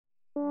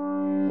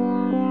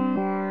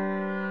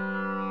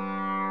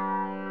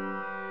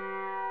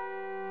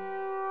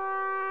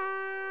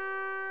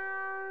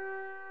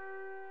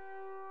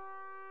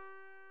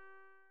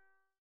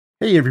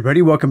Hey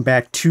everybody, welcome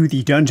back to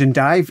the Dungeon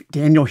Dive.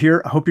 Daniel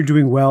here. I hope you're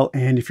doing well,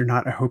 and if you're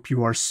not, I hope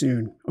you are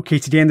soon. Okay,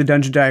 today in the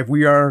Dungeon Dive,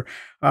 we are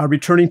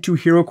returning to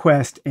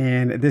HeroQuest,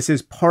 and this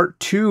is part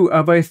 2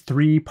 of a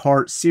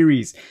 3-part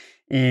series.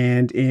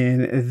 And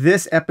in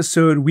this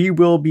episode, we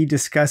will be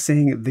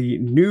discussing the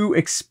new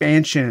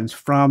expansions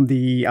from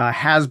the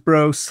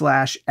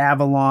Hasbro /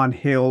 Avalon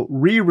Hill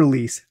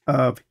re-release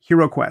of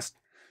HeroQuest.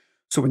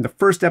 So in the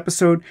first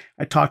episode,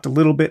 I talked a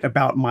little bit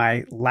about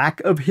my lack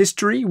of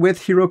history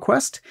with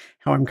HeroQuest,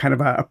 how I'm kind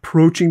of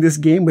approaching this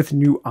game with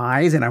new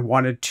eyes, and I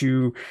wanted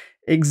to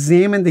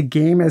examine the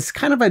game as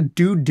kind of a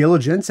due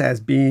diligence, as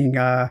being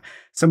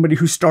somebody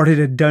who started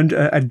a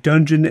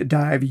Dungeon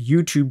Dive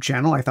YouTube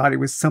channel. I thought it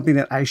was something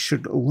that I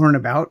should learn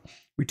about.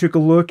 We took a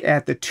look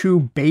at the 2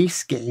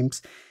 base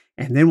games,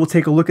 and then we'll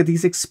take a look at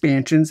these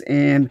expansions,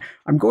 and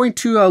I'm going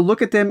to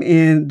look at them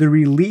in the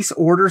release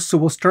order. So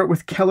we'll start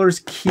with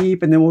Keller's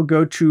Keep, and then we'll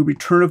go to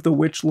Return of the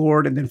Witch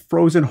Lord, and then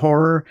Frozen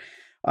Horror,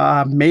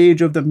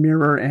 Mage of the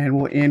Mirror, and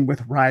we'll end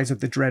with Rise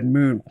of the Dread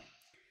Moon.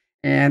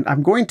 And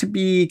I'm going to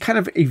be kind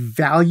of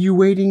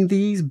evaluating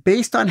these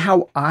based on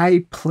how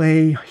I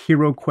play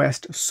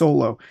HeroQuest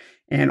solo.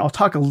 And I'll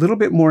talk a little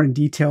bit more in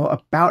detail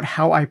about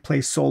how I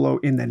play solo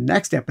in the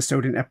next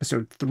episode, in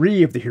episode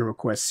 3 of the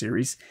HeroQuest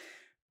series.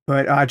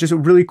 But just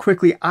really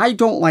quickly, I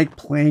don't like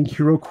playing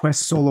HeroQuest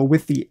solo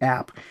with the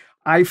app.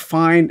 I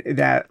find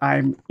that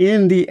I'm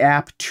in the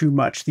app too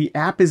much. The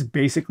app is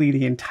basically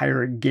the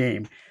entire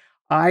game.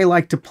 I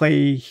like to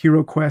play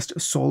HeroQuest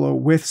solo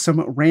with some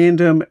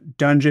random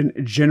dungeon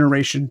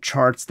generation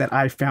charts that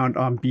I found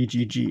on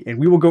BGG, and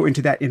we will go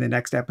into that in the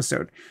next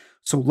episode.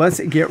 So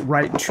let's get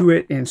right to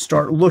it and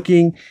start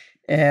looking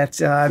at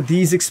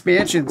these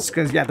expansions,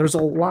 because yeah, there's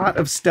a lot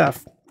of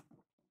stuff.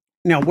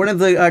 Now, one of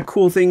the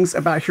cool things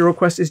about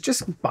HeroQuest is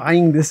just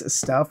buying this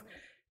stuff.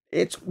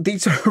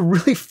 These are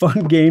really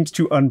fun games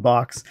to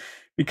unbox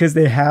because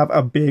they have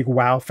a big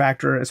wow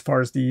factor as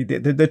far as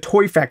the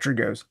toy factor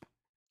goes.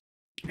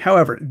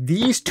 However,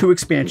 these 2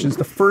 expansions,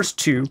 the first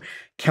 2,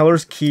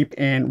 Keller's Keep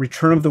and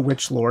Return of the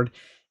Witch Lord,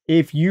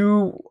 if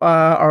you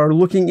are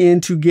looking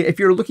into if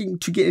you're looking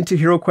to get into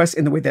HeroQuest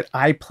in the way that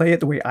I play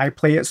it, the way I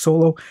play it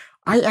solo,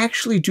 I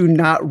actually do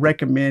not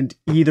recommend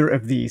either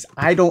of these.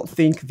 I don't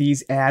think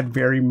these add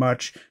very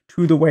much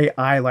to the way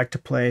I like to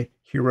play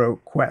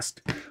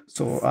HeroQuest.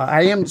 So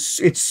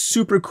it's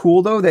super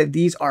cool though that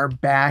these are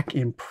back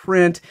in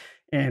print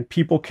and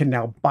people can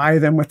now buy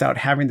them without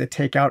having to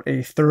take out a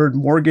 3rd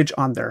mortgage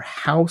on their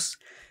house.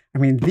 I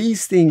mean,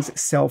 these things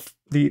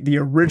the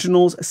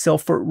originals sell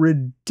for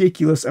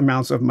ridiculous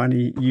amounts of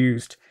money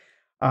used.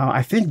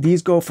 I think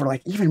these go for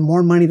like even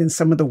more money than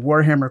some of the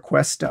Warhammer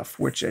Quest stuff,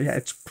 which yeah,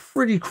 it's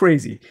pretty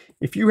crazy.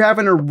 If you have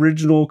an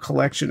original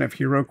collection of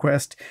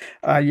HeroQuest,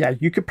 yeah,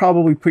 you could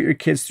probably put your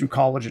kids through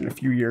college in a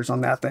few years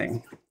on that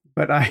thing.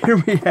 But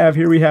here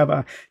we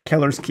have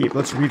Keller's Keep.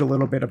 Let's read a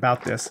little bit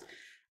about this.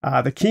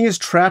 The king is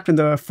trapped in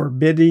the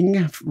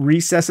forbidding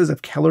recesses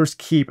of Keller's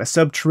Keep, a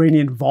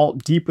subterranean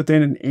vault deep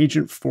within an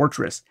ancient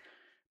fortress.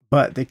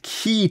 But the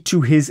key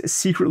to his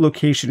secret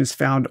location is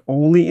found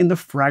only in the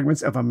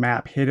fragments of a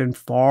map hidden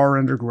far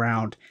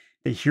underground.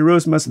 The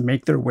heroes must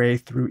make their way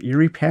through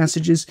eerie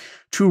passages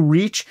to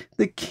reach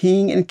the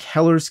king and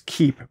Keller's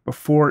Keep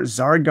before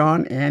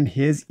Zargon and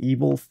his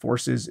evil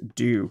forces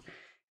do.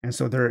 And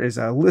so there is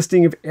a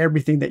listing of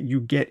everything that you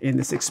get in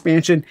this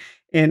expansion.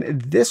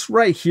 And this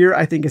right here,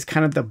 I think, is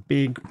kind of the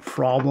big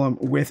problem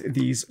with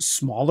these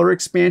smaller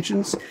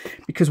expansions,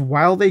 because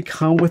while they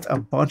come with a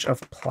bunch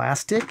of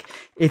plastic,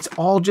 it's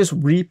all just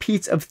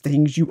repeats of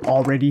things you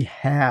already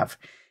have.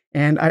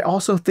 And I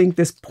also think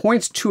this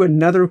points to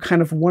another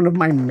kind of one of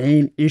my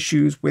main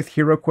issues with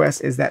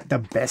HeroQuest, is that the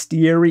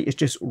bestiary is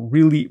just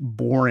really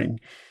boring.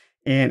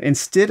 And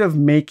instead of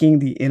making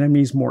the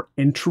enemies more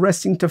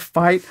interesting to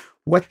fight,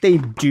 what they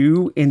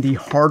do in the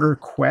harder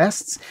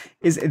quests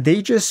is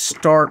they just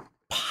start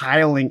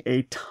piling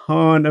a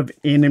ton of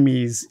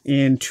enemies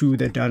into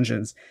the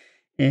dungeons,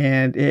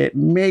 and it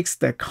makes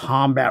the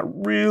combat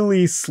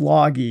really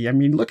sloggy. I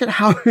mean, look at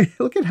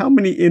how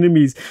many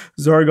enemies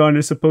Zargon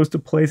is supposed to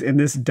place in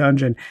this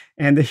dungeon,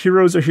 and the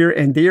heroes are here,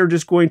 and they are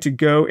just going to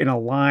go in a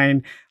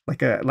line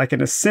like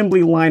an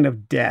assembly line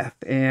of death.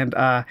 And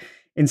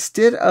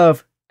instead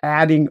of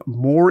adding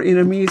more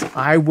enemies,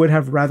 I would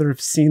have rather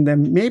have seen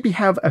them maybe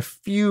have a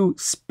few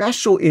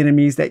special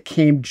enemies that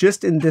came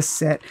just in this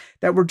set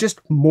that were just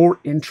more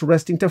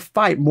interesting to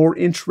fight, more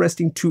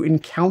interesting to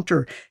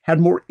encounter, had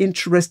more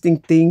interesting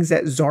things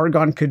that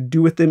Zargon could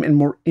do with them, and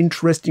more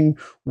interesting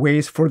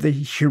ways for the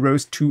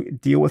heroes to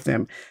deal with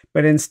them.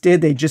 But instead,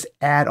 they just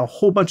add a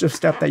whole bunch of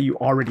stuff that you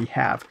already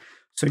have.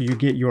 So you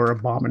get your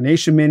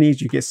Abomination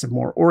minis, you get some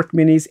more Orc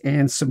minis,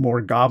 and some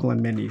more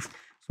Goblin minis.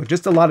 So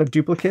just a lot of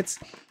duplicates.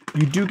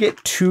 You do get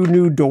 2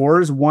 new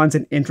doors. One's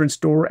an entrance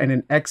door and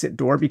an exit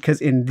door, because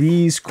in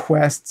these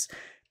quests,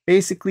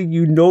 basically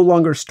you no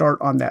longer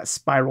start on that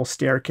spiral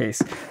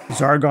staircase.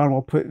 Zargon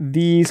will put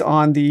these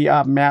on the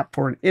map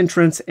for an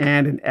entrance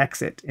and an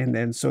exit. And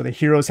then so the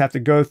heroes have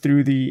to go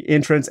through the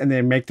entrance and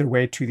then make their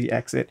way to the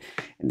exit.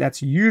 And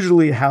that's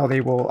usually how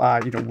they will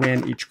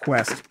win each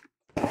quest.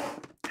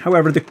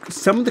 However,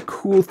 some of the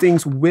cool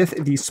things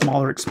with these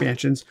smaller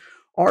expansions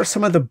are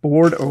some of the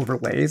board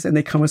overlays, and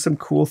they come with some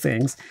cool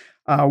things.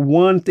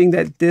 One thing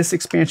that this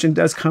expansion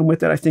does come with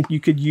that I think you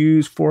could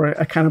use for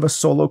a kind of a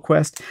solo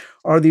quest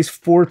are these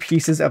 4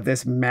 pieces of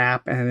this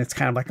map, and it's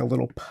kind of like a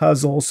little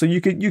puzzle. So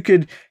you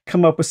could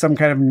come up with some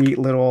kind of neat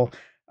little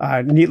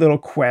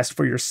quest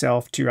for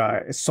yourself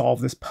to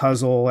solve this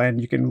puzzle,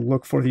 and you can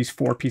look for these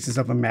 4 pieces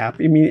of a map.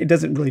 I mean, it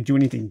doesn't really do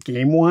anything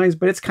game-wise,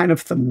 but it's kind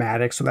of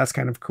thematic, so that's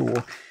kind of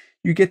cool.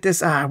 You get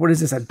this, what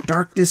is this, a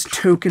darkness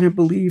token, I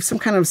believe, some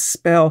kind of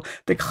spell,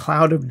 the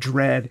Cloud of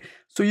Dread.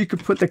 So you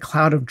could put the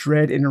Cloud of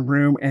Dread in a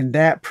room, and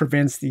that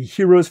prevents the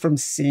heroes from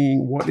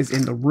seeing what is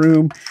in the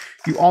room.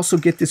 You also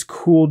get this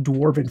cool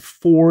Dwarven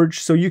Forge,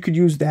 so you could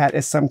use that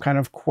as some kind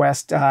of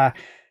quest, an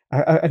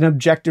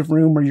objective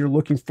room where you're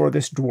looking for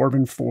this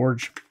Dwarven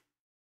Forge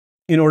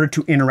in order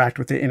to interact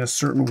with it in a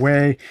certain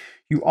way.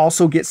 You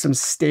also get some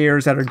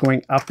stairs that are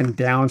going up and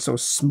down, so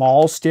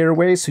small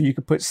stairways, so you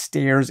could put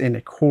stairs in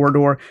a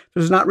corridor.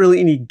 There's not really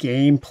any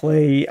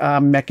gameplay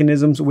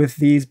mechanisms with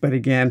these, but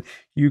again,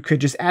 you could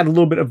just add a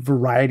little bit of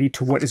variety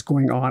to what is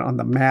going on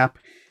the map.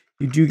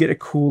 You do get a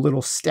cool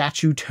little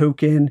statue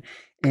token,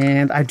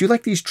 and I do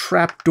like these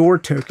trapdoor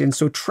tokens.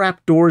 So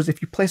trapdoors,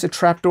 if you place a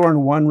trapdoor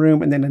in one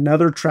room and then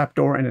another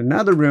trapdoor in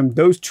another room,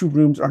 those 2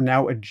 rooms are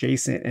now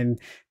adjacent,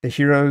 and the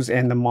heroes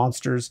and the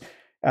monsters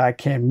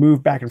can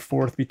move back and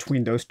forth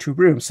between those 2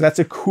 rooms. So that's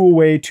a cool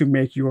way to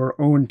make your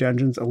own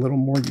dungeons a little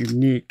more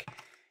unique.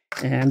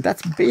 And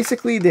that's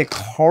basically the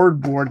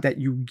cardboard that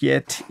you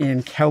get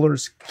in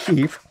Keller's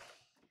Keep.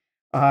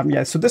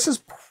 Yeah, so this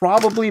is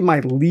probably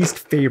my least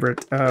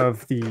favorite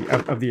of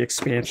the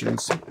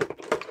expansions,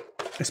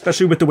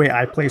 especially with the way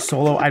I play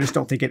solo. I just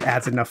don't think it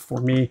adds enough for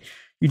me.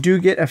 You do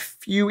get a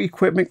few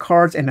equipment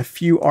cards and a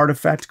few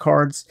artifact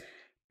cards,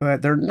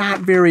 but they're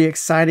not very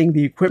exciting.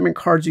 The equipment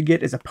cards you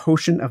get is a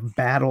Potion of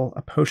Battle,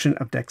 a Potion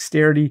of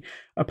Dexterity,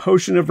 a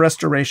Potion of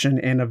Restoration,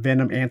 and a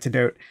Venom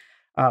Antidote.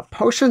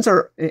 Potions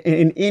are,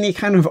 in any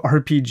kind of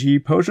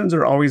RPG, potions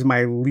are always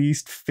my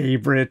least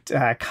favorite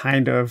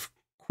kind of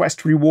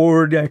quest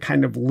reward,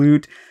 kind of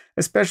loot,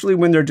 especially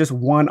when they're just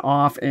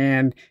one-off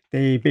and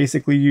they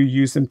basically, you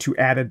use them to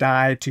add a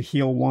die, to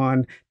heal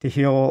 1, to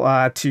heal,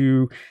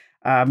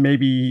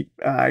 maybe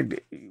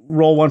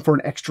roll 1 for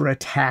an extra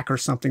attack or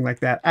something like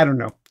that. I don't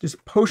know.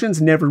 Just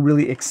potions never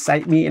really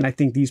excite me, and I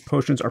think these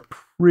potions are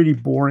pretty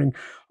boring.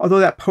 Although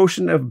that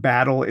Potion of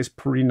Battle is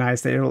pretty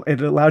nice.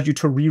 It allows you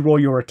to re-roll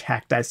your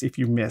attack dice if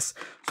you miss.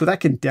 So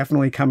that can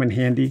definitely come in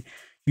handy.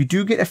 You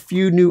do get a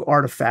few new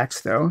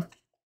artifacts though.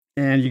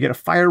 And you get a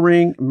Fire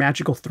Ring,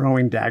 Magical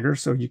Throwing Dagger,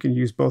 so you can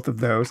use both of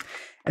those.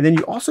 And then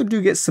you also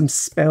do get some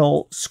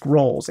spell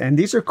scrolls. And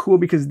these are cool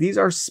because these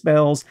are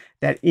spells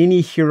that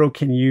any hero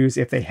can use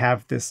if they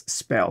have this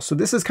spell. So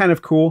this is kind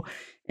of cool.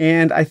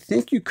 And I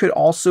think you could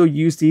also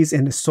use these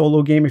in a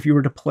solo game if you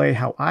were to play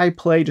how I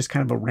play, just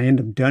kind of a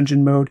random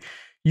dungeon mode.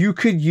 You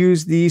could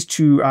use these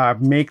to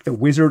make the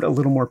wizard a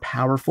little more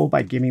powerful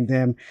by giving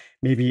them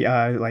maybe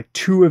like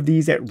 2 of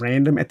these at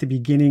random at the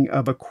beginning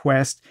of a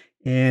quest,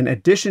 in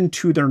addition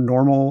to their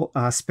normal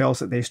spells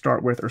that they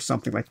start with or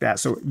something like that.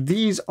 So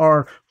these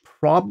are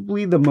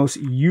probably the most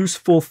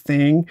useful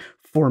thing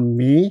for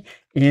me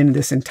in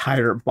this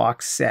entire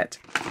box set.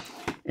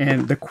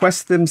 And the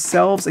quests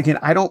themselves, again,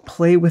 I don't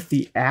play with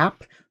the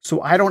app,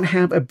 so I don't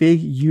have a big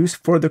use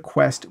for the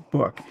quest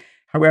book.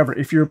 However,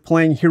 if you're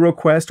playing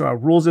HeroQuest or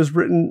rules as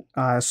written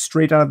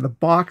straight out of the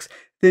box,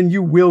 then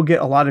you will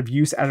get a lot of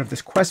use out of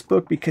this quest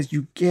book because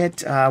you get,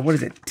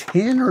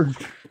 10 or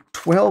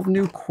 12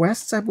 new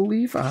quests, I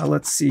believe.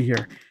 Let's see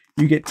here.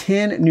 You get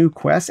 10 new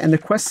quests, and the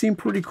quests seem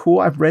pretty cool.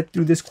 I've read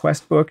through this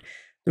quest book.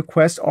 The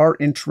quests are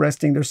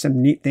interesting. There's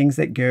some neat things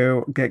that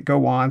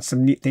go on,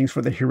 some neat things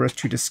for the heroes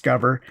to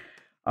discover.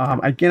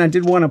 Again, I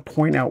did want to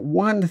point out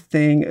one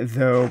thing,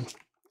 though,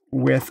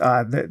 with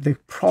the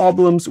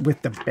problems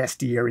with the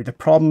bestiary, the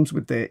problems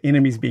with the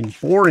enemies being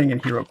boring in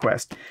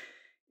HeroQuest,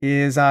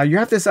 is you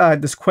have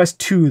this quest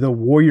 2, the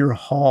Warrior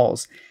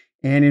Halls.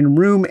 And in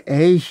room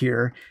A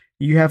here,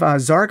 you have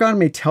Zargon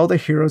may tell the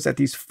heroes that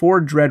these 4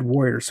 Dread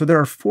Warriors. So there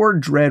are 4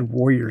 Dread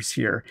Warriors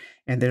here,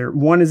 and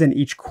one is in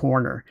each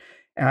corner.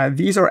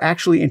 These are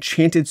actually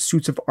enchanted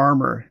suits of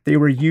armor. They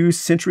were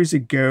used centuries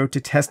ago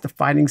to test the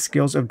fighting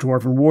skills of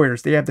Dwarven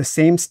warriors. They have the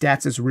same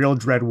stats as real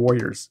Dread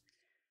Warriors.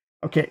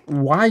 Okay,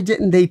 why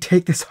didn't they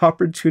take this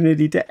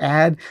opportunity to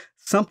add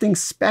something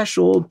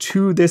special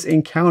to this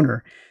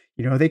encounter?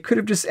 You know, they could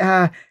have just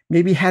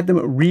maybe had them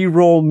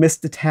re-roll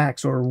missed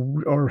attacks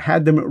or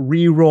had them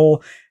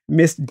re-roll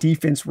missed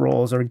defense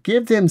rolls, or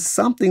give them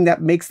something that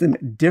makes them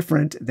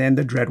different than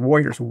the Dread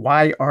Warriors.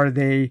 Why are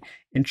they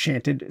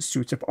enchanted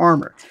suits of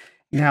armor?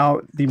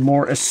 Now, the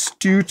more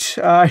astute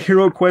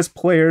HeroQuest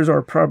players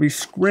are probably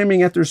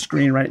screaming at their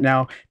screen right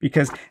now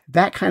because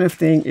that kind of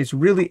thing is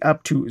really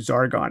up to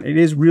Zargon. It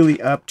is really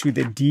up to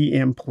the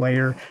DM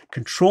player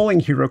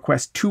controlling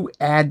HeroQuest to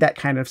add that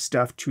kind of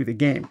stuff to the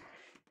game.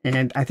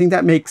 And I think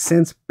that makes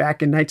sense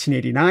back in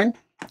 1989.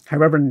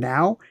 However,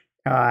 now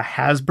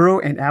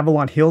Hasbro and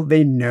Avalon Hill,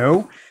 they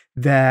know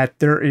that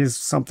there is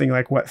something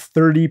like,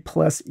 30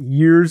 plus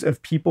years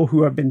of people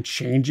who have been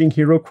changing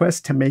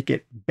HeroQuest to make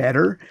it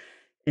better.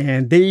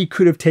 And they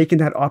could have taken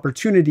that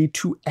opportunity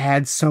to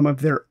add some of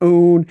their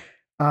own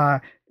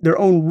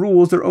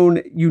rules, their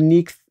own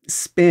unique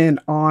spin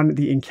on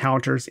the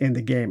encounters in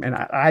the game. And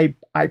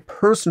I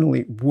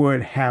personally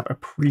would have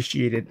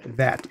appreciated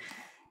that.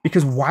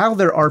 Because while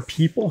there are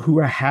people who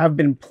have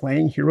been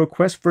playing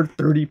HeroQuest for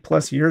 30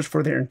 plus years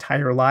for their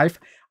entire life,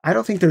 I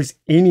don't think there's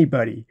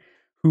anybody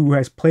who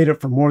has played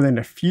it for more than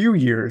a few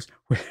years,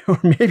 or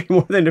maybe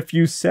more than a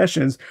few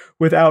sessions,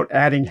 without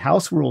adding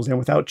house rules and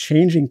without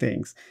changing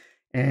things.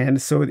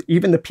 And so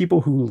even the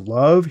people who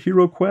love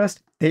HeroQuest,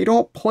 they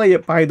don't play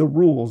it by the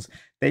rules.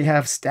 They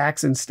have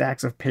stacks and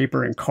stacks of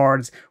paper and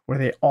cards where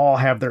they all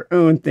have their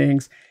own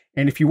things.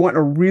 And if you want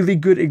a really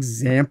good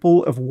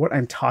example of what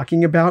I'm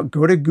talking about,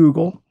 go to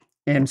Google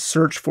and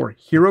search for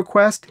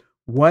HeroQuest,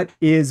 what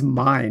is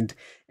mind?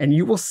 And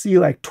you will see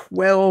like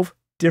 12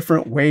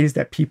 different ways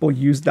that people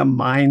use the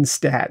mind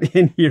stat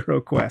in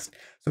HeroQuest.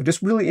 So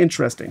just really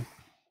interesting.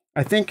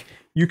 I think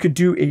you could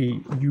do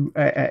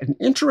an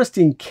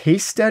interesting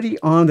case study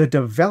on the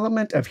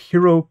development of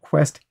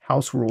HeroQuest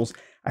house rules.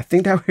 I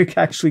think that would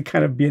actually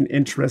kind of be an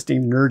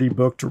interesting nerdy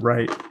book to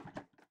write.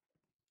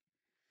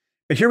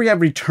 But here we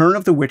have Return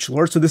of the Witch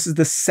Lord. So this is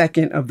the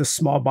second of the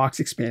small box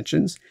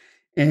expansions.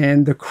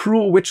 And the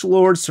cruel Witch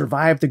Lord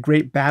survived the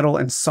great battle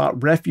and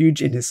sought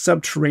refuge in his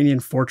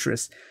subterranean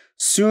fortress.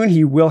 Soon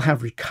he will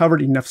have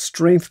recovered enough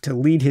strength to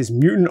lead his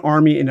mutant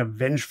army in a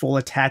vengeful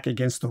attack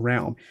against the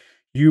realm.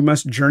 You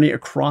must journey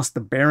across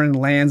the barren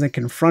lands and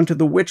confront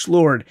the Witch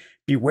Lord.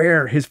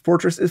 Beware, his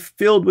fortress is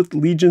filled with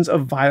legions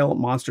of vile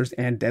monsters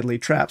and deadly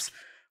traps.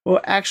 Well,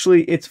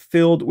 actually, it's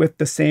filled with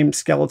the same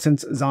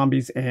skeletons,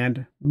 zombies,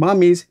 and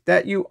mummies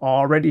that you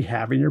already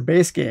have in your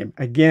base game.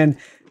 Again,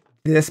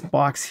 this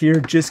box here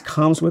just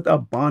comes with a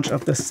bunch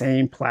of the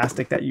same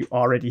plastic that you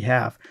already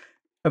have.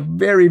 A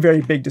very,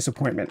 very big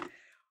disappointment.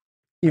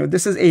 You know,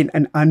 this is an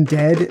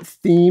undead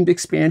themed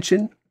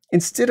expansion.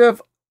 Instead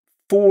of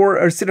 8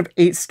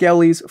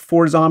 skellies,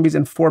 4 zombies,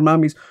 and 4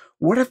 mummies,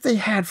 what if they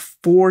had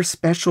 4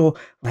 special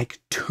like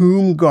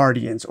tomb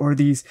guardians, or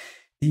these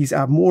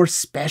more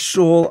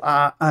special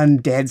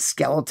undead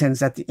skeletons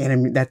that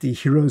the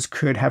heroes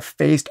could have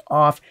faced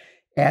off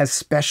as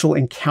special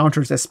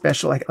encounters, as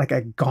special like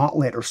a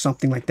gauntlet or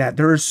something like that.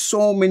 There are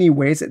so many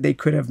ways that they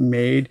could have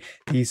made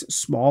these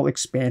small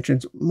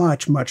expansions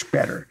much, much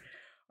better.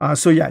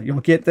 So yeah,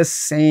 you'll get the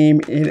same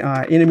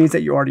enemies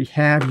that you already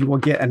have. You will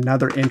get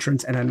another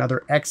entrance and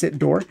another exit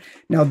door.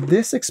 Now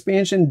this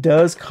expansion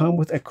does come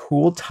with a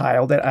cool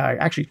tile that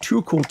actually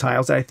 2 cool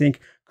tiles that I think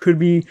could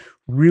be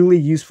really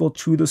useful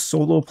to the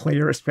solo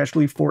player,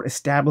 especially for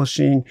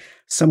establishing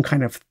some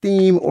kind of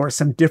theme or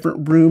some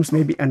different rooms,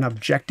 maybe an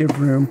objective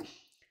room.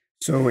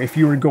 So if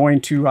you were going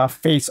to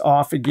face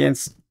off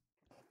against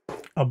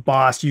a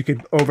boss, you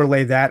could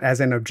overlay that as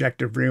an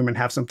objective room and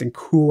have something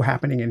cool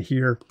happening in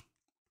here.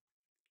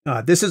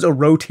 This is a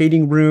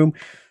rotating room,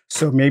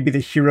 so maybe the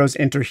heroes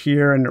enter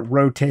here and it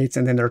rotates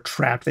and then they're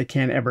trapped. They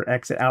can't ever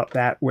exit out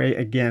that way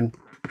again.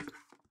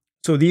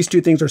 So these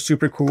 2 things are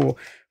super cool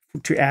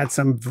to add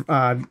some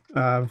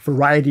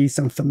variety,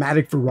 some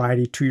thematic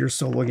variety to your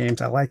solo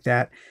games. I like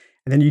that.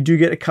 And then you do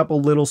get a couple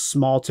little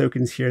small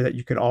tokens here that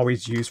you could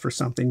always use for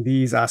something.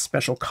 These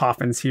special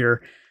coffins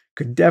here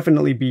could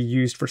definitely be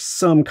used for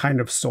some kind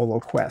of solo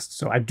quest.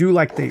 So I do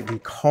like the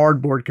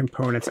cardboard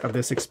components of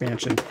this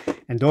expansion,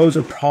 and those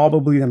are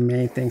probably the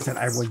main things that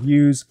I will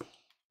use.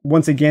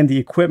 Once again, the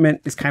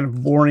equipment is kind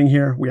of boring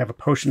here. We have a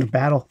potion of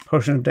battle,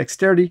 potion of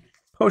dexterity,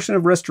 potion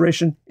of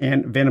restoration,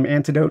 and venom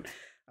antidote.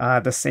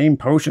 The same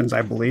potions,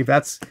 I believe.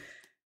 That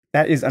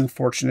is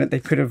unfortunate. They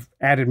could have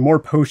added more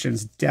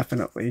potions,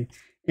 definitely.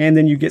 And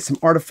then you get some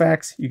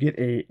artifacts. You get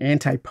a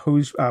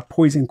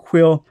anti-poison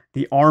quill,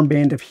 the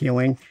armband of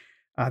healing,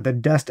 the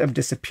dust of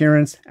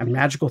disappearance, a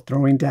magical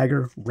throwing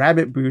dagger,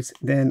 rabbit boots,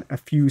 then a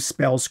few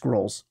spell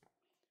scrolls.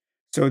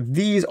 So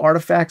these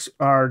artifacts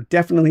are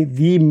definitely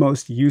the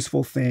most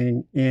useful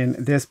thing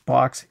in this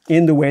box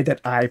in the way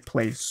that I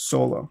play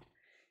solo.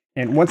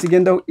 And once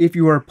again, though, if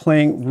you are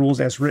playing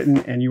rules as written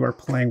and you are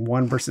playing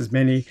 1 versus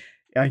many,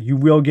 you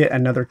will get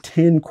another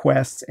 10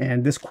 quests.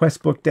 And this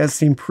quest book does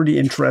seem pretty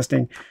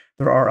interesting.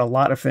 There are a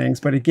lot of things.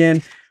 But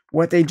again,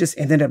 what they just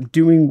ended up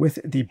doing with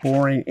the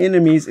boring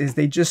enemies is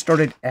they just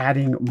started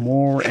adding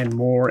more and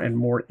more and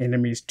more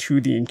enemies to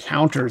the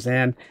encounters.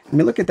 And I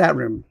mean, look at that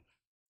room.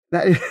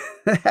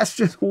 That's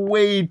just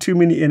way too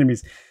many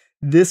enemies.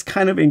 This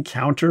kind of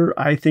encounter,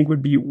 I think,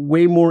 would be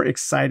way more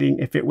exciting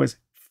if it was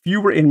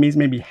fewer enemies,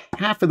 maybe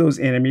half of those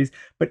enemies,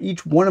 but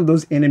each one of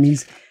those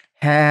enemies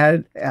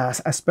had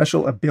a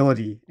special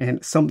ability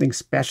and something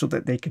special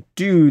that they could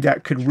do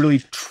that could really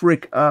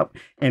trick up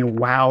and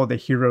wow the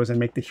heroes and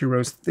make the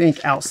heroes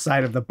think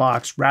outside of the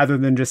box rather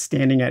than just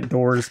standing at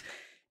doors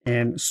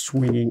and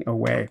swinging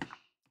away.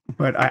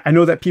 But I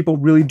know that people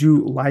really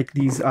do like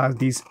these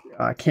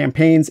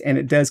campaigns, and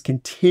it does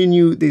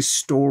continue the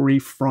story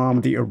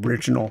from the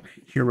original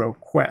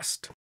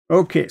HeroQuest.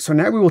 Okay, so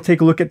now we will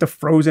take a look at the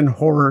Frozen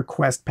Horror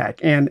Quest Pack,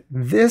 and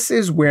this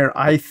is where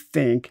I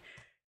think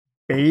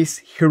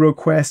base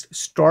HeroQuest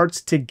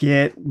starts to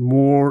get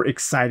more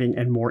exciting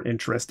and more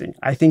interesting.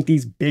 I think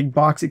these big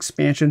box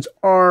expansions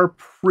are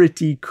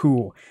pretty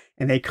cool,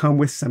 and they come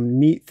with some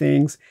neat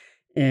things.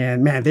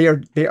 And man, they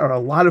are a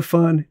lot of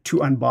fun to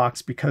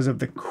unbox because of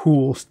the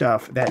cool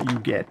stuff that you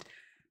get.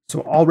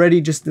 So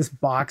already just this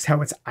box,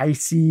 how it's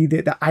icy,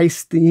 the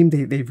ice theme,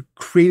 they've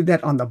created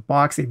that on the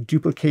box. They've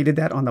duplicated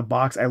that on the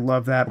box. I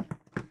love that.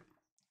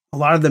 A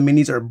lot of the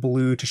minis are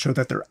blue to show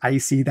that they're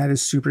icy. That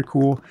is super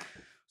cool.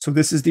 So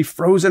this is the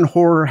Frozen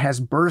Horror has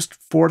burst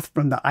forth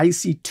from the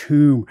icy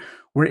tomb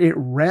where it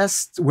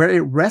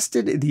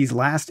rested these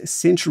last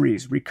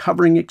centuries,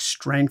 recovering its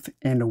strength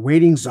and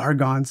awaiting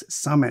Zargon's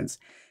summons.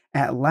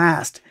 At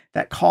last,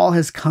 that call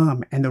has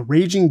come, and the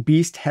raging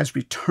beast has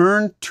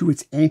returned to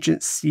its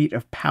ancient seat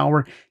of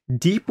power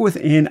deep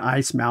within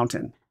Ice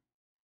Mountain.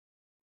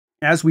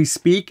 As we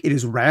speak, it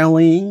is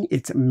rallying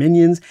its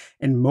minions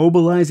and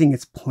mobilizing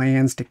its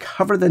plans to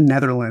cover the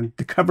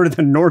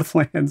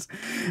Northlands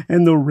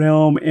and the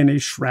realm in a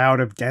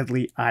shroud of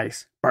deadly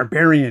ice.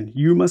 Barbarian,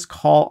 you must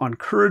call on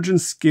courage and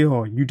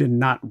skill. You did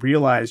not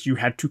realize you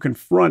had to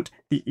confront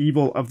the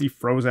evil of the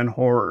Frozen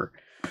Horror.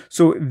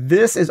 So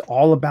this is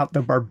all about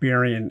the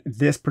Barbarian.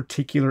 This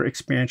particular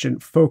expansion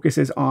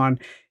focuses on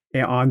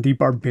the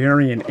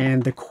Barbarian,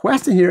 and the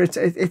quest in here,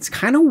 it's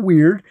kind of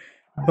weird.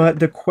 But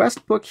the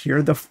quest book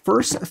here, the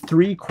first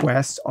 3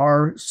 quests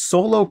are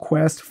solo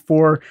quests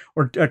or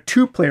a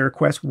 2-player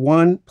quest,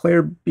 1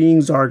 player being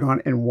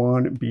Zargon and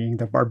 1 being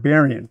the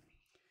Barbarian.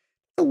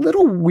 A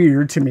little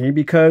weird to me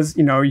because,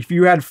 you know, if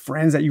you had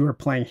friends that you were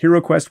playing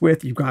HeroQuest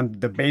with, you've gone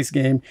the base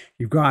game,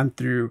 you've gone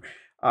through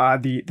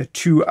the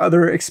 2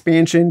 other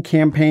expansion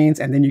campaigns,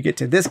 and then you get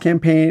to this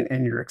campaign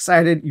and you're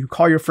excited, you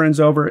call your friends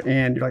over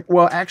and you're like,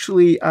 well,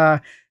 actually,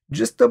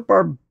 just the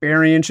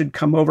Barbarian should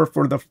come over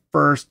for the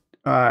first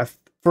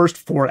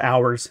 4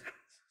 hours.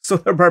 So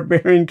the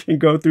Barbarian can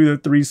go through the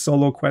 3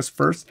 solo quests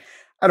first.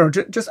 I don't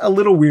know, just a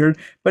little weird,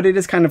 but it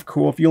is kind of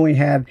cool. If you only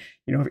had,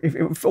 you know,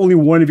 if only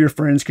one of your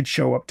friends could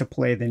show up to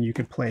play, then you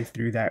could play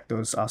through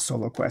those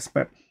solo quests.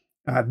 But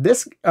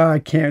this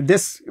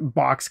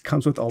box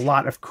comes with a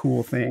lot of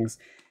cool things,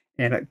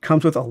 and it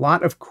comes with a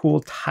lot of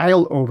cool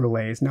tile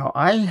overlays. Now,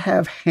 I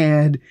have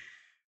had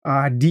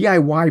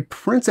DIY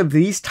prints of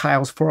these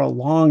tiles for a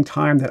long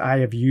time that I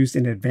have used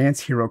in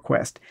Advanced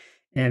HeroQuest.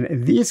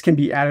 And these can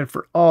be added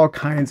for all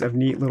kinds of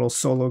neat little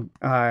solo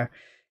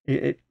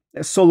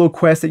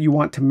quests that you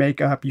want to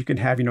make up. You can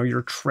have, you know,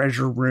 your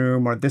treasure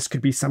room, or this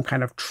could be some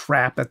kind of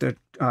trap that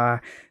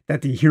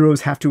the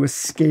heroes have to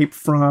escape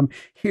from.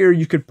 Here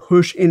you could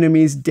push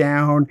enemies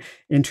down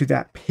into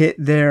that pit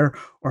there,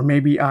 or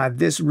maybe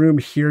this room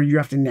here you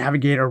have to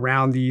navigate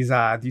around these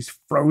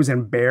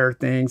frozen bear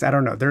things. I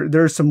don't know.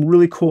 There's some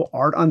really cool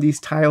art on these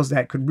tiles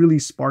that could really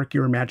spark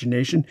your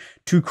imagination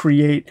to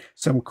create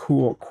some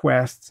cool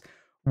quests.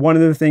 One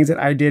of the things that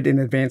I did in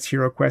Advanced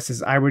HeroQuest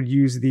is I would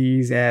use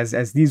these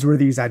as these were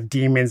these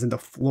demons in the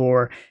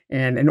floor.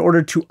 And in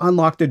order to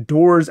unlock the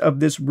doors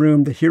of this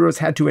room, the heroes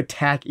had to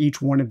attack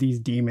each one of these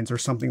demons or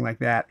something like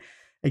that.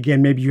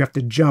 Again, maybe you have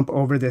to jump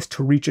over this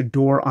to reach a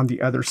door on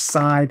the other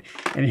side.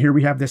 And here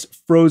we have this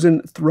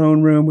frozen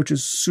throne room, which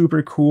is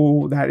super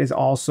cool. That is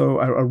also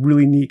a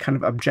really neat kind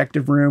of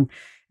objective room.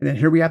 And then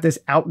here we have this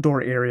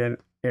outdoor area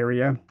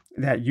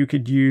that you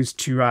could use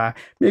to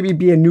maybe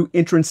be a new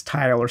entrance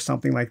tile or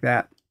something like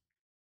that.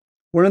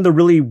 One of the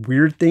really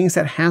weird things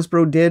that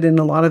Hasbro did in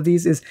a lot of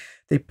these is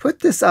they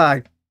put this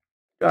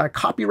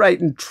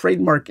copyright and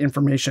trademark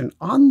information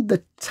on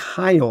the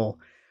tile,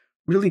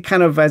 really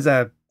kind of as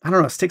a, I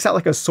don't know, sticks out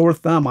like a sore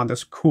thumb on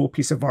this cool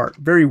piece of art.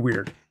 Very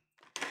weird.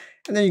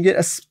 And then you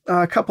get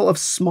a couple of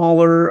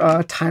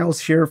smaller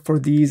tiles here for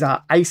these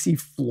icy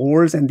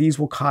floors, and these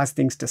will cause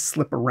things to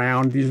slip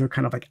around. These are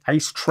kind of like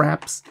ice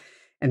traps.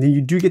 And then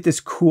you do get this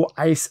cool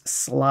ice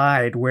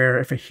slide where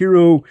if a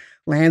hero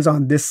lands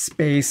on this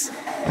space,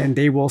 then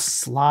they will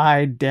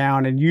slide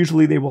down, and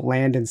usually they will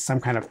land in some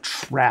kind of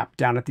trap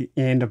down at the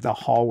end of the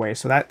hallway.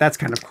 So that's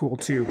kind of cool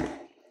too.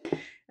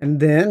 And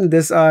then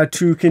this,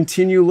 to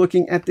continue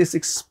looking at this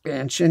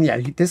expansion, yeah,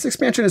 this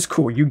expansion is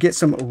cool. You get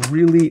some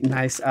really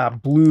nice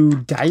blue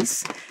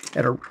dice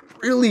that are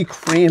really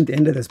crammed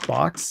into this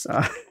box.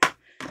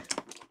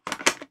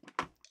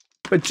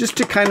 But just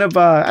to kind of,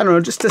 I don't know,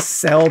 just to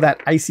sell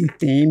that icy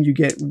theme, you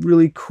get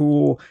really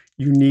cool,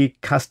 unique,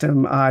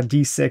 custom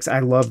D6. I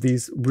love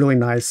these, really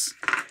nice,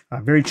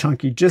 very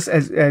chunky, just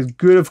as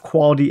good of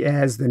quality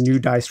as the new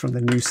dice from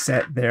the new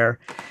set there.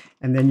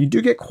 And then you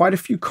do get quite a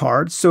few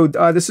cards. So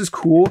this is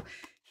cool.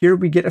 Here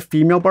we get a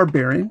female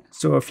barbarian.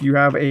 So if you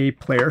have a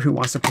player who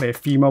wants to play a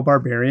female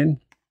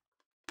barbarian,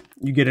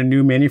 you get a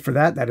new mini for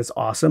that. That is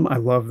awesome. I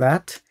love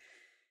that.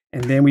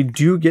 And then we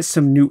do get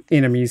some new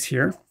enemies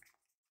here.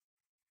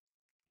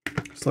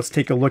 So let's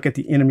take a look at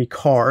the enemy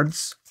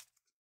cards.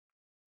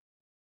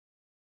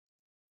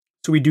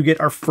 So we do get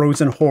our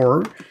Frozen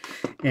Horror,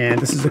 and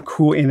this is a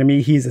cool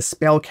enemy. He's a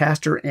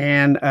spellcaster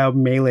and a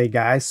melee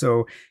guy,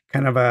 so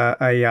kind of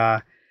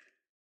a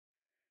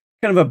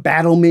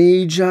battle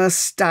mage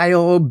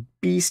style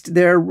beast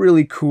there.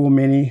 Really cool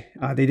mini.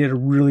 They did a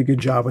really good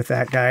job with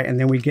that guy. And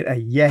then we get a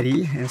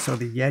Yeti, and so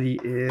the Yeti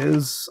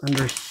is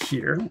under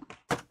here.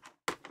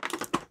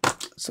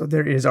 So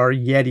there is our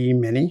Yeti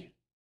mini.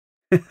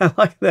 I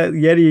like that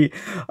Yeti.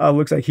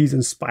 Looks like he's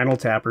in Spinal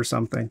Tap or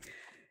something.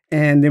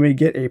 And then we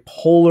get a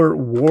Polar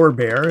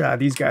Warbear.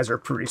 These guys are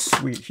pretty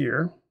sweet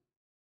here.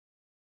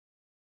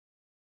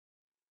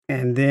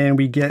 And then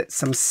we get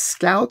some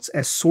scouts,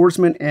 a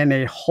swordsman, and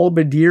a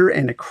halberdier,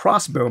 and a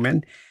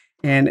crossbowman.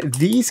 And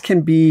these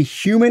can be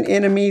human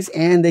enemies,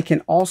 and they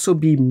can also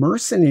be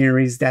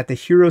mercenaries that the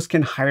heroes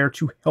can hire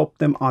to help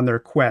them on their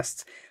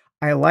quests.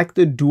 I like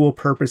the dual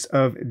purpose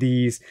of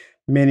these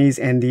minis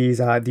and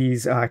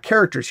these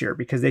characters here,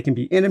 because they can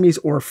be enemies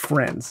or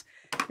friends.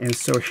 And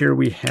so here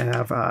we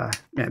have,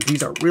 man,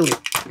 these are really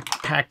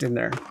packed in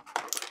there.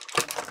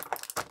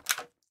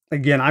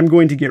 Again, I'm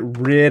going to get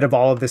rid of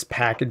all of this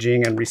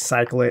packaging and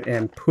recycle it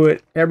and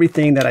put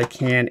everything that I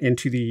can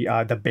into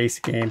the base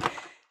game.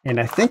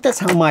 And I think that's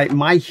how my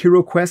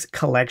HeroQuest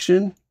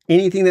collection,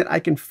 anything that I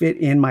can fit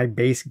in my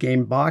base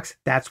game box,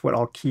 that's what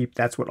I'll keep,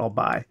 that's what I'll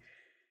buy.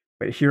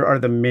 But here are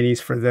the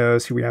minis for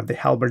those. Here we have the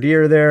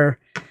halberdier there,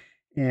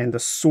 and the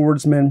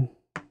swordsman,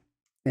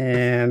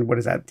 and what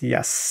is that? The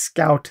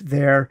scout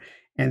there,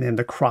 and then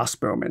the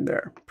crossbowman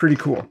there. Pretty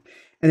cool.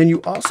 And then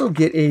you also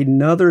get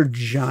another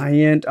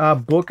giant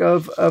book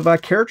of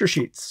character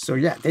sheets. So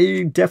yeah,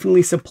 they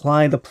definitely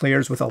supply the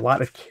players with a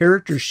lot of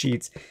character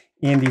sheets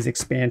in these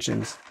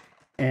expansions,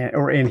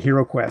 or in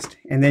HeroQuest.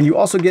 And then you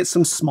also get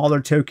some smaller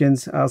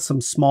tokens,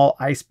 some small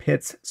ice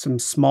pits, some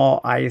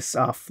small ice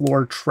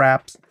floor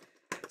traps,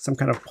 some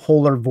kind of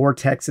polar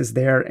vortexes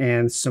there,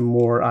 and some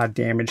more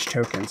damage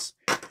tokens.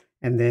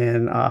 And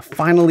then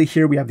finally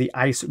here we have the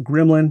Ice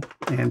Gremlin.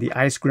 And the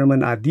Ice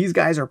Gremlin, these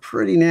guys are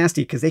pretty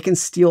nasty because they can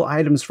steal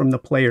items from the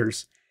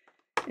players.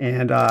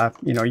 And,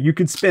 you know, you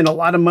could spend a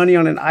lot of money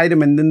on an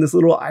item, and then this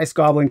little ice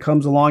goblin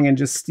comes along and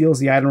just steals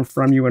the item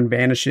from you and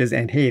vanishes.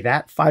 And hey,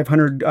 that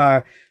 500,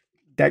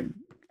 that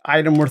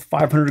item worth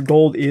 500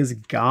 gold is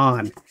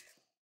gone.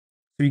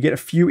 So you get a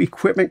few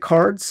equipment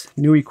cards,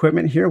 new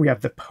equipment here. We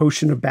have the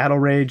Potion of Battle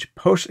Rage.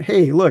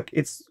 Hey, look,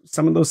 it's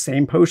some of those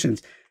same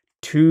potions.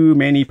 Too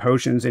many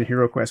potions in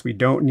HeroQuest. We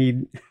don't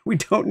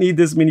need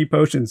this many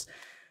potions.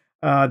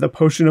 The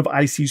Potion of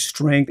Icy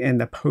Strength and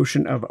the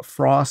Potion of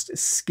Frost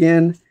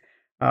Skin,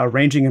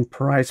 ranging in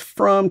price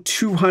from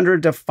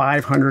 200 to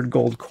 500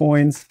 gold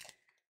coins.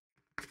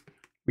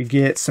 We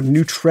get some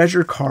new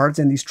treasure cards,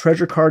 and these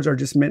treasure cards are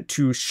just meant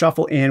to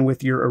shuffle in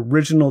with your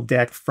original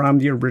deck from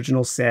the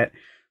original set.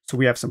 So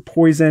we have some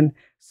Poison,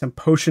 some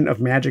Potion of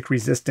Magic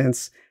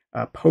Resistance,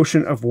 a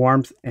Potion of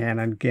Warmth,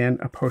 and again,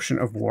 a Potion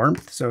of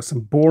Warmth. So some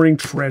boring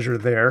treasure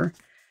there,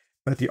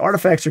 but the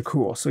artifacts are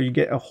cool. So you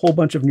get a whole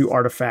bunch of new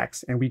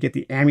artifacts, and we get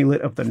the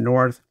Amulet of the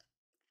North,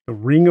 the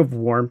Ring of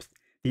Warmth,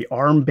 the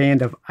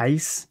Armband of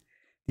Ice,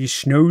 the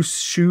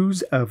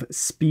Snowshoes of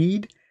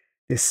Speed,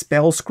 the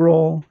Spell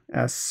Scroll.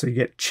 So you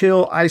get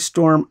Chill, Ice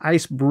Storm,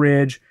 Ice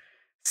Bridge,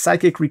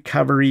 Psychic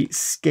Recovery,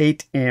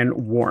 Skate, and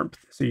Warmth.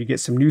 So you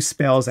get some new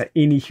spells that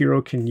any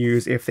hero can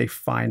use if they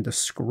find the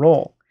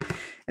scroll.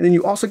 And then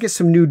you also get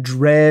some new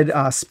Dread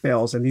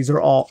spells, and these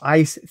are all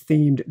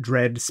ice-themed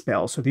Dread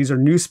spells. So these are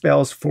new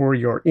spells for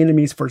your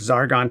enemies, for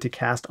Zargon to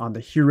cast on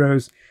the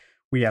heroes.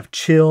 We have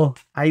Chill,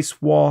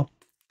 Ice Wall,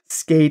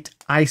 Skate,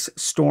 Ice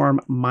Storm,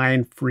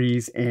 Mind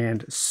Freeze,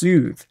 and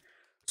Soothe.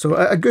 So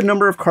a good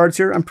number of cards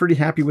here. I'm pretty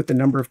happy with the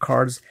number of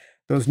cards.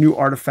 Those new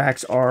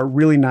artifacts are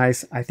really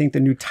nice. I think the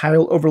new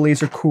tile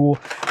overlays are cool.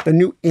 The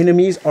new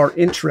enemies are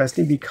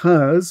interesting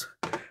because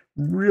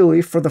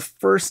really, for the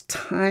first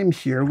time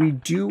here, we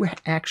do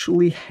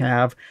actually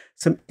have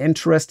some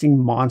interesting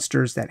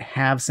monsters that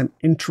have some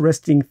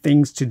interesting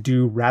things to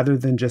do rather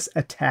than just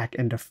attack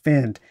and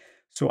defend.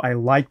 So I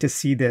like to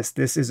see this.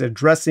 This is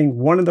addressing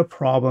one of the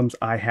problems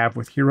I have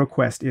with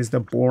HeroQuest, is the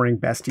boring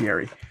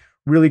bestiary.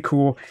 Really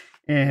cool.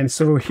 And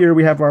so here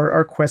we have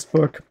our quest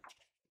book.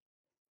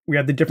 We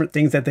have the different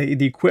things that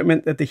the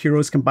equipment that the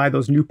heroes can buy,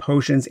 those new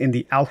potions in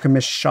the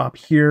alchemist shop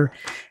here,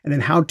 and then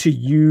how to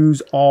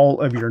use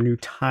all of your new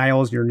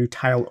tiles, your new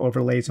tile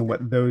overlays, and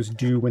what those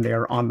do when they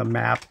are on the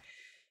map.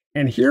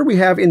 And here we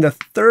have in the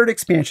third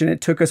expansion, it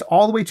took us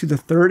all the way to the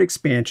third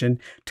expansion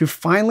to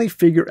finally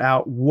figure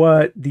out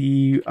what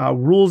the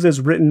rules as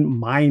written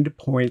mind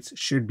points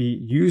should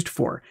be used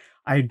for.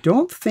 I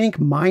don't think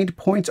mind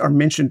points are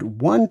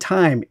mentioned one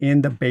time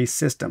in the base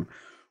system.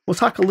 We'll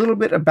talk a little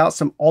bit about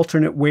some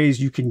alternate ways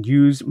you can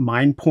use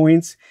mind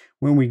points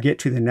when we get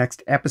to the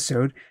next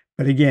episode.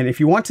 But again, if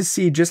you want to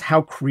see just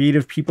how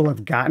creative people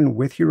have gotten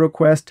with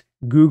HeroQuest,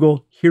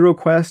 Google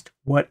HeroQuest,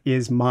 what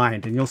is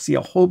Mind? And you'll see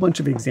a whole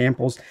bunch of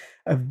examples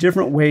of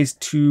different ways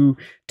to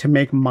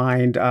make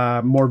Mind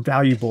more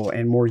valuable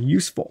and more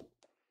useful.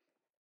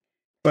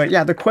 But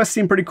yeah, the quests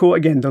seem pretty cool.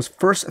 Again, those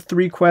first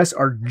 3 quests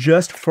are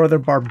just for the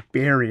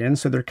Barbarian.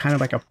 So they're kind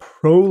of like a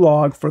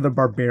prologue for the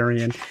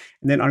Barbarian.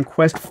 And then on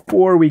quest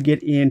 4, we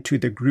get into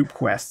the group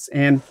quests.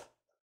 And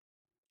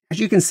as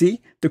you can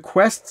see, the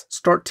quests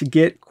start to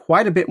get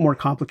quite a bit more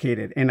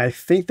complicated. And I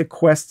think the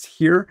quests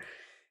here,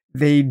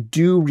 they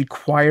do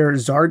require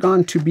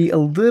Zargon to be a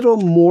little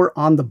more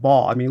on the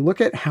ball. I mean, look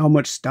at how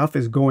much stuff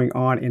is going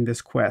on in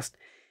this quest.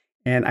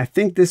 And I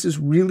think this is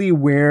really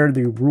where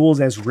the rules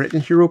as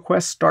written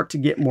HeroQuest start to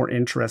get more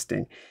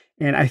interesting.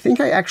 And I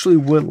think I actually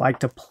would like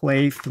to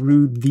play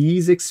through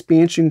these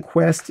expansion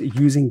quests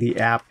using the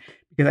app,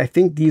 because I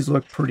think these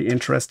look pretty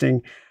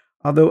interesting.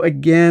 Although,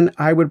 again,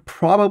 I would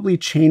probably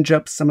change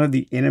up some of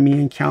the enemy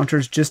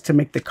encounters just to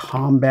make the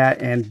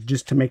combat and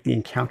just to make the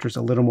encounters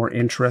a little more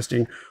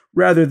interesting,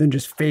 rather than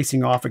just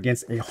facing off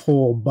against a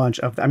whole bunch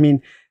of, I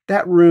mean,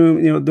 that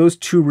room, you know, those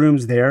 2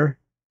 rooms there,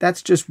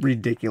 that's just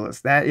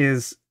ridiculous. That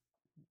is,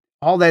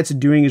 all that's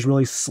doing is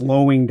really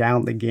slowing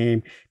down the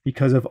game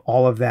because of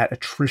all of that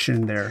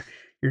attrition there.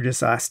 You're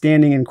just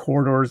standing in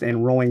corridors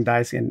and rolling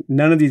dice, and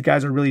none of these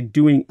guys are really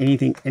doing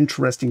anything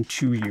interesting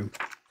to you.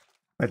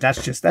 But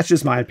that's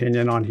just my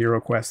opinion on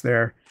HeroQuest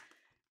there.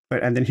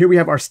 And then here we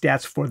have our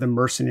stats for the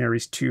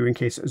mercenaries too, in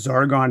case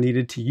Zargon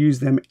needed to use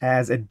them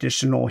as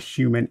additional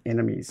human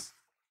enemies.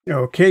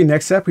 Okay,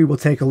 next up, we will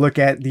take a look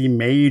at the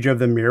Mage of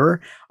the Mirror.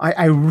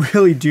 I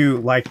really do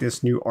like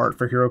this new art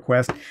for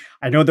HeroQuest.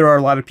 I know there are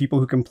a lot of people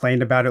who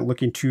complained about it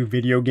looking too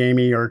video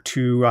gamey or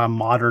too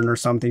modern or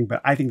something, but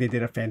I think they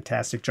did a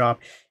fantastic job.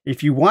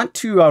 If you want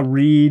to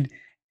read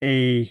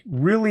a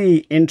really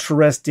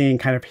interesting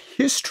kind of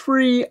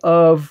history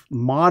of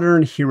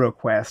modern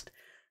HeroQuest,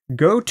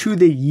 go to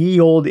the Ye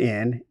Olde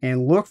Inn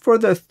and look for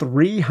the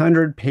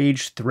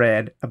 300-page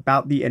thread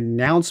about the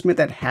announcement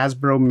that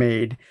Hasbro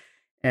made,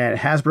 and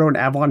Hasbro and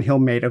Avalon Hill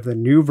made, of the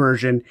new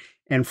version,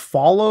 and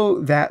follow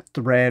that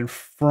thread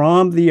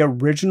from the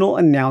original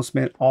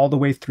announcement all the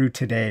way through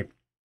today.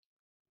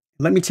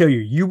 Let me tell you,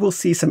 you will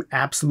see some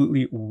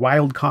absolutely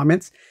wild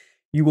comments.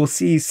 You will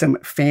see some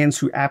fans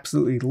who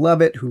absolutely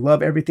love it, who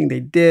love everything they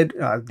did.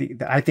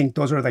 I think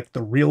those are like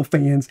the real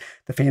fans,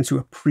 the fans who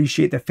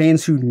appreciate, the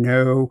fans who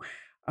know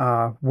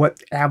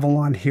what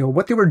Avalon Hill,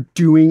 what they were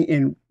doing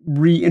in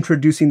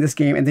reintroducing this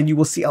game. And then you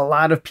will see a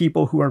lot of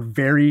people who are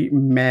very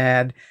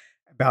mad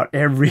about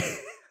every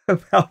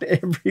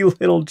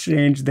little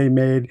change they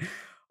made.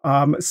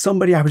 I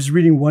was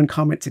reading one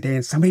comment today,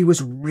 and somebody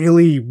was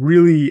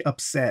really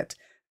upset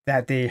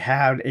that they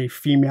had a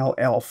female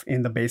elf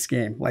in the base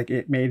game. Like,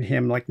 it made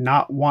him like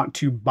not want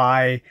to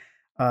buy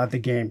the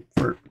game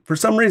for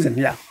some reason.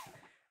 Yeah,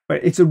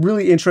 but it's a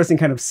really interesting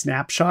kind of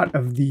snapshot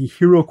of the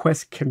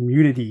HeroQuest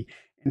community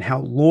and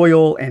how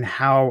loyal and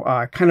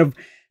how kind of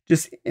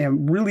just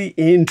really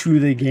into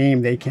the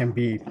game they can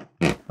be.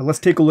 But let's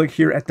take a look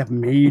here at the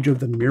Mage of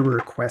the Mirror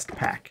quest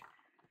pack.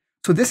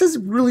 So this is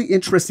really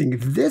interesting.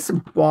 This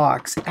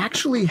box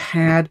actually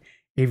had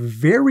a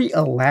very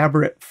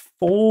elaborate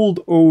fold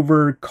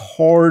over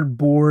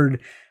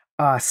cardboard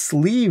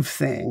sleeve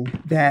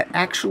thing that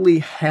actually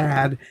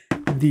had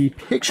the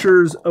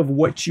pictures of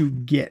what you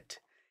get.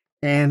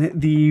 And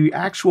the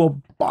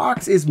actual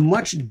box is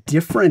much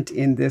different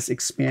in this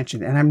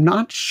expansion, and I'm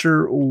not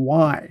sure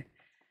why.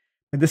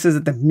 But this is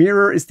that the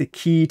mirror is the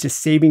key to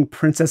saving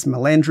Princess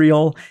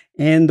Melandriel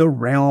and the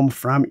realm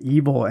from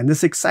evil. And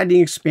this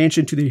exciting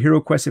expansion to the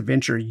HeroQuest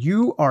adventure,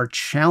 you are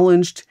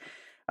challenged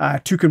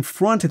to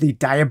confront the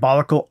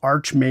diabolical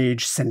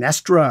archmage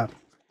Sinestra.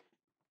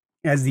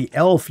 As the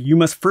elf, you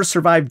must first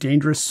survive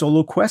dangerous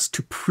solo quests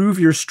to prove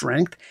your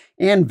strength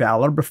and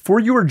valor before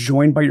you are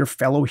joined by your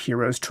fellow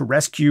heroes to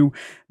rescue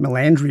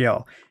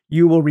Melandriel.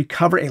 You will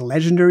recover a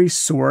legendary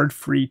sword,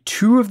 free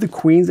 2 of the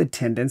queen's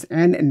attendants,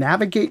 and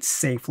navigate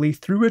safely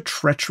through a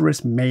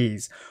treacherous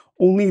maze.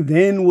 Only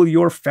then will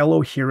your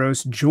fellow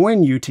heroes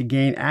join you to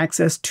gain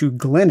access to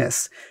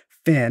Glennis,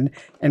 Finn,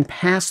 and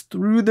pass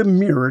through the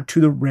mirror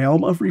to the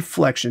realm of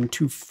reflection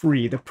to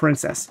free the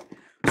princess.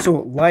 So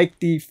like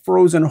the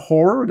Frozen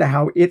Horror,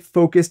 how it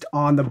focused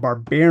on the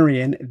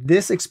barbarian,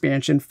 this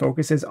expansion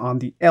focuses on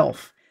the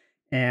elf.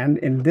 And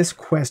in this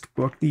quest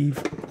book, the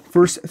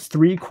first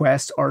 3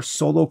 quests are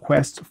solo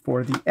quests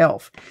for the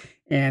elf.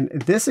 And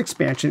this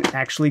expansion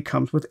actually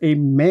comes with a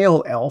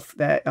male elf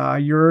that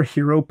your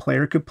hero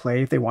player could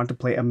play if they want to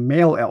play a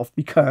male elf,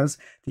 because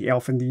the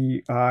elf in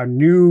the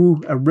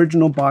new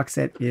original box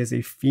set is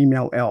a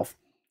female elf.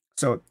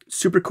 So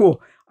super cool.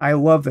 I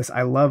love this.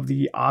 I love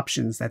the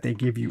options that they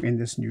give you in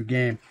this new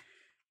game.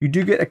 You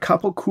do get a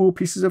couple cool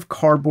pieces of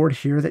cardboard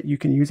here that you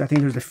can use. I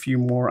think there's a few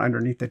more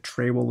underneath the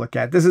tray we'll look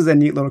at. This is a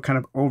neat little kind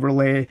of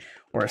overlay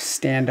or a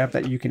stand-up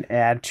that you can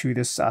add to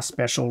this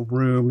special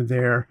room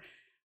there.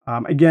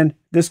 Again,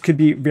 this could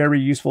be very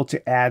useful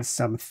to add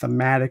some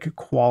thematic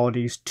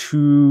qualities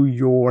to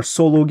your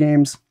solo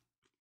games.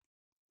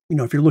 you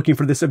know, if you're looking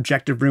for this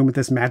objective room with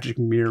this magic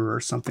mirror or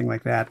something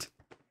like that.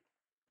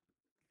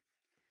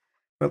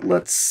 But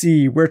let's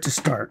see where to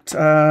start.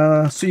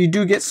 So you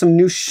do get some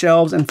new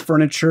shelves and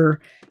furniture.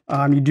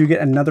 You do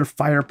get another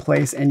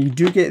fireplace, and you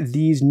do get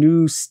these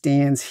new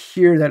stands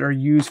here that are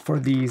used for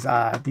these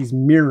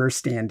mirror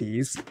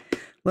standees.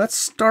 Let's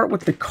start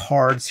with the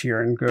cards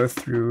here and go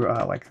through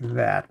like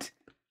that.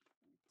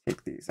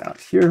 Take these out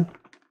here.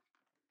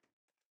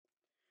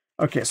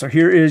 Okay, so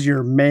here is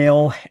your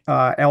male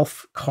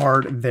elf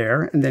card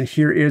there, and then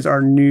here is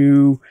our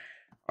new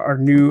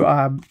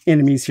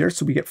enemies here.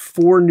 So we get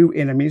 4 new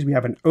enemies. We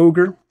have an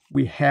ogre,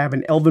 we have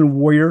an elven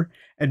warrior,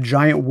 a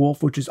giant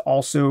wolf, which is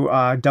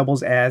also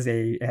doubles as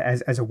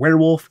a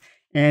werewolf,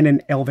 and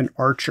an elven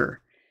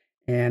archer.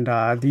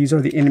 And these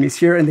are the enemies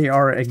here, and they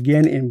are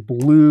again in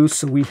blue.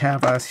 So we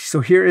have so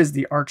here is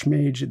the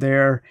archmage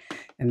there,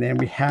 and then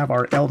we have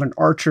our elven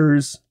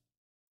archers,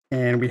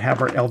 and we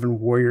have our elven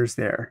warriors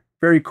there.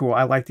 Very cool.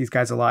 I like these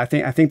guys a lot.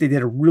 I think they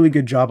did a really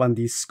good job on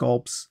these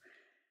sculpts.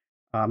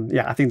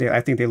 Yeah, I think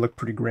they look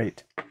pretty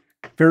great.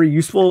 Very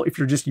useful if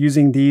you're just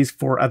using these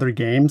for other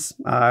games.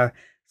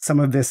 Some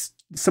of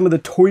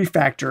the toy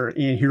factor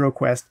in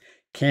HeroQuest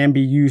can be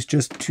used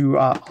just to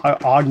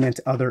augment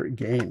other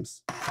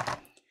games.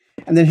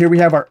 And then here we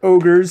have our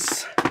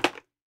ogres.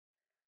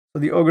 So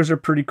the ogres are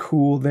pretty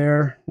cool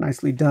there,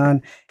 nicely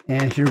done.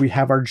 And here we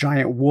have our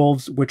giant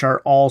wolves, which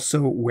are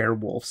also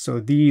werewolves. So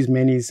these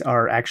minis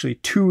are actually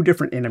 2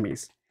 different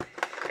enemies.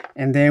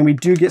 And then we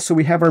do get, so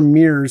we have our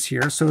mirrors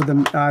here. So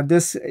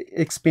this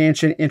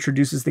expansion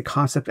introduces the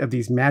concept of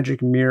these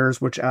magic mirrors,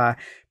 which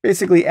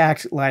basically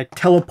act like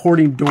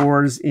teleporting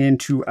doors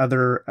into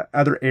other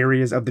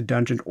areas of the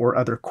dungeon or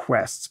other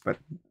quests. But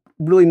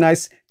really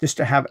nice just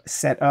to have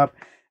set up.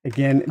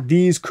 Again,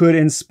 these could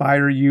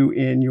inspire you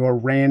in your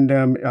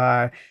random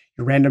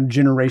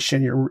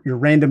generation, your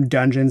random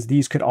dungeons.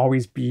 These could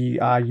always be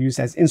used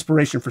as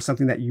inspiration for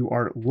something that you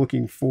are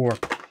looking for.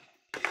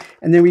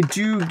 And then we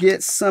do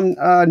get some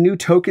new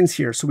tokens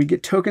here. So we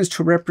get tokens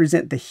to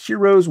represent the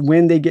heroes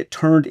when they get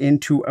turned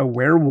into a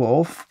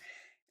werewolf.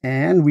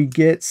 And we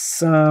get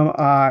some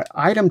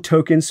item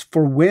tokens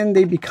for when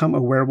they become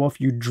a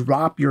werewolf. You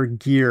drop your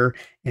gear,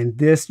 and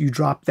this, you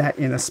drop that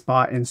in a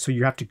spot. And so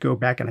you have to go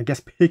back and I guess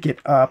pick it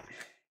up.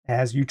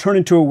 As you turn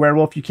into a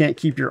werewolf, you can't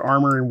keep your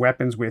armor and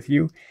weapons with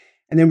you.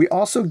 And then we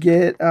also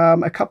get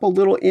a couple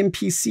little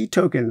NPC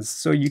tokens.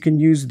 So you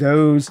can use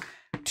those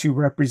to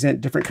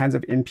represent different kinds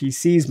of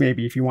NPCs,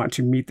 maybe if you want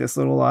to meet this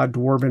little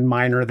dwarven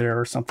miner there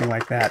or something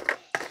like that.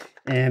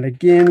 And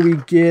again, we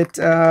get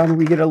a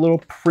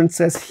little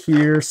princess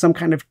here, some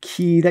kind of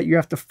key that you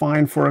have to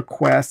find for a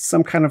quest,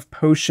 some kind of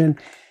potion,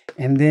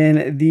 and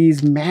then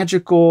these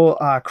magical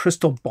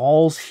crystal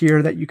balls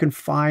here that you can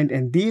find,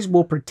 and these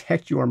will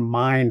protect your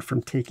mind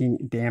from taking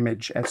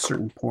damage at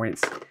certain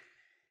points.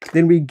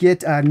 Then we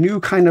get a new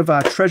kind of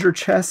treasure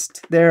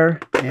chest there,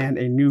 and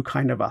a new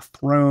kind of a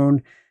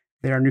throne.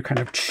 There are a new kind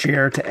of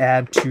chair to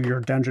add to your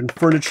dungeon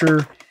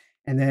furniture.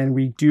 And then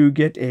we do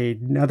get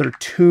another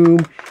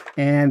tomb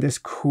and this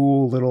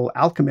cool little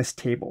alchemist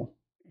table.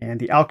 And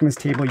the alchemist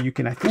table,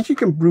 I think you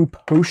can brew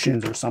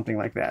potions or something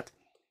like that.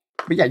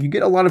 But yeah, you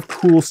get a lot of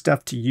cool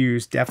stuff to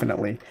use,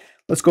 definitely.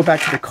 Let's go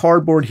back to the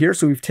cardboard here.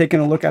 So we've taken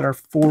a look at our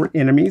 4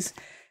 enemies.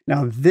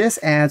 Now this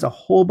adds a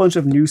whole bunch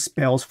of new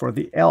spells for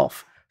the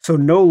elf. So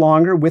no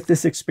longer, with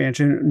this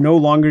expansion, no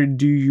longer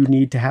do you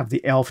need to have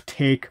the elf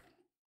take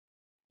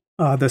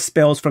the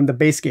spells from the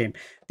base game.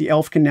 The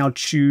elf can now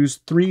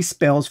choose 3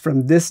 spells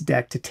from this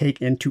deck to take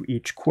into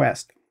each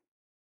quest.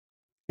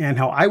 And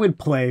how I would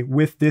play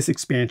with this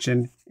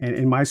expansion and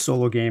in my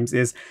solo games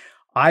is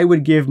I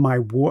would give my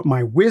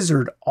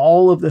wizard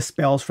all of the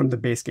spells from the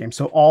base game.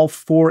 So all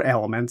 4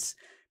 elements,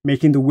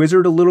 making the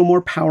wizard a little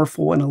more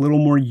powerful and a little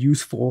more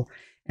useful.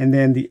 And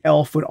then the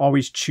elf would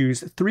always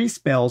choose 3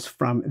 spells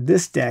from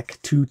this deck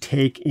to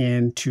take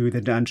into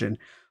the dungeon.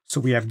 So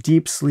we have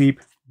Deep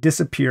Sleep,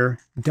 Disappear,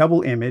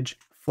 Double Image,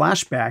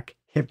 Flashback,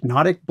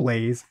 Hypnotic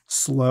Blaze,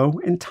 Slow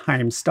and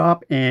Time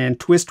Stop, and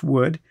Twist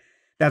Wood.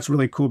 That's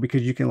really cool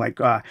because you can like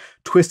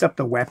twist up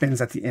the weapons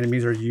that the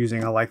enemies are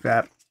using. I like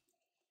that.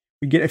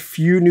 We get a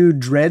few new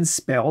dread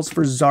spells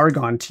for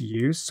Zargon to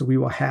use. So we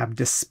will have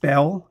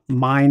Dispel,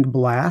 Mind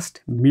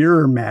Blast,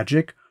 Mirror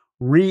Magic,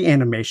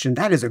 Reanimation.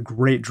 That is a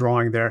great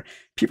drawing there.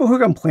 People who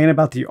complain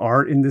about the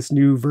art in this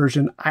new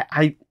version,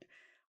 I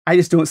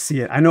just don't see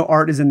it. I know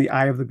art is in the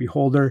eye of the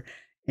beholder,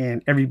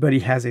 and everybody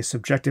has a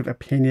subjective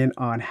opinion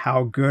on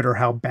how good or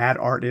how bad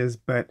art is,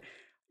 but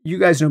you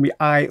guys know me,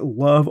 I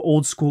love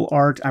old school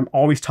art. I'm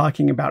always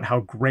talking about how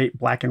great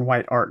black and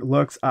white art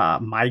looks.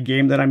 My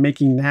game that I'm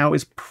making now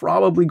is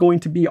probably going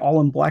to be all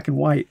in black and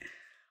white.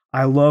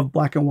 I love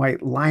black and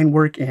white line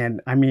work, and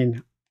I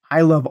mean,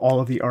 I love all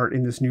of the art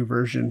in this new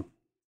version.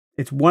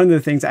 It's one of the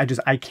things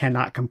I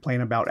cannot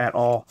complain about at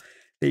all.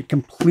 They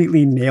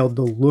completely nailed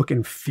the look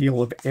and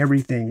feel of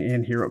everything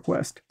in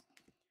HeroQuest.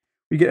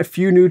 We get a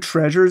few new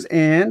treasures,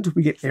 and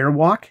we get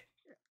Airwalk,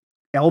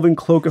 Elven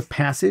Cloak of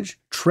Passage,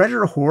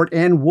 Treasure Hoard,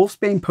 and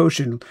Wolfsbane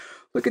Potion.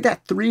 Look at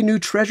that, 3 new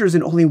treasures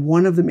and only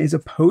one of them is a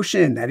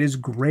potion. That is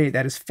great.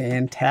 That is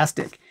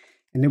fantastic.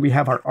 And then we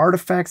have our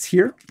artifacts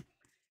here.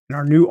 And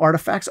our new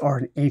artifacts are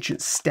an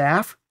ancient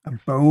staff, a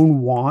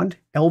bone wand,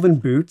 elven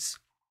boots,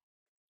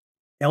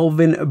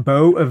 elven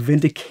bow of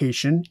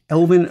vindication,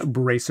 elven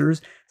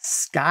bracers,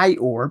 sky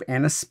orb,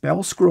 and a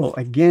spell scroll.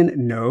 Again,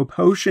 no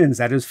potions.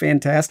 That is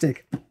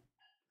fantastic.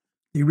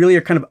 You really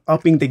are kind of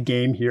upping the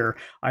game here,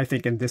 I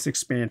think, in this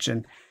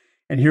expansion.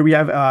 And here we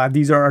have,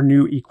 these are our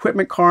new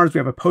equipment cards. We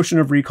have a potion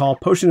of recall,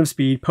 potion of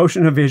speed,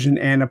 potion of vision,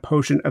 and a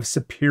potion of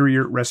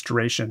superior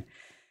restoration.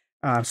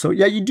 So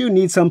yeah, you do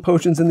need some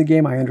potions in the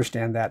game. I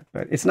understand that,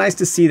 but it's nice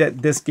to see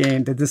that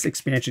this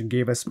expansion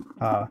gave us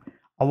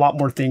a lot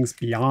more things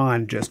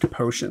beyond just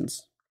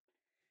potions.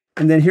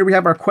 And then here we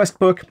have our quest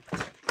book.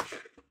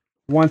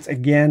 Once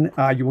again,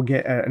 you will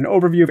get an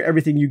overview of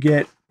everything you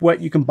get,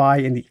 what you can buy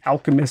in the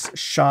Alchemist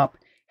shop,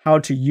 how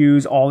to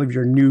use all of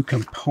your new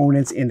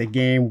components in the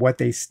game, what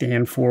they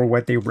stand for,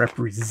 what they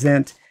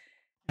represent,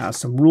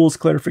 some rules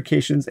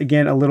clarifications.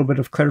 Again, a little bit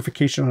of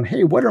clarification on,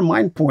 hey, what are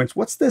mind points?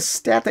 What's this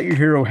stat that your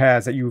hero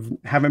has that you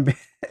haven't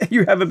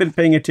been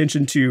paying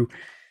attention to?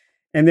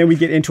 And then we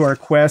get into our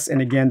quests.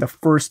 And again, the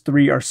first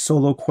 3 are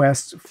solo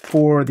quests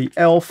for the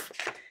elf.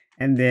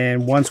 And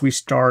then once we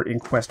start in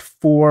quest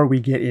 4, we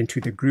get into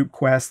the group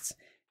quests.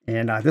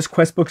 And this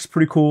quest book is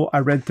pretty cool. I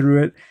read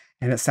through it.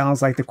 And it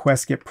sounds like the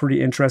quests get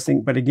pretty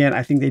interesting. But again,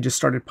 I think they just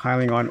started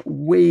piling on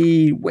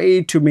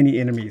way too many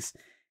enemies.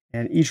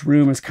 And each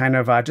room is kind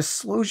of just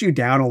slows you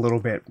down a little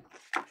bit.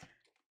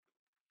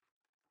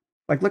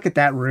 Like, look at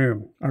that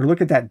room, or look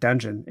at that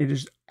dungeon. It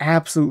is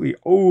absolutely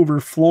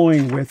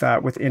overflowing with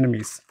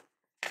enemies.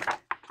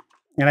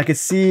 And I could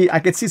see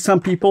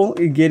some people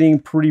getting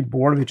pretty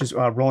bored of just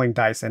rolling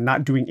dice and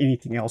not doing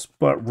anything else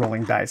but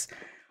rolling dice.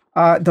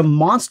 The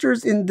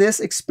monsters in this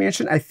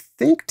expansion, I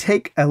think,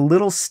 take a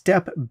little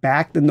step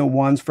back than the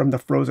ones from the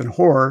Frozen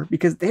Horror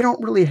because they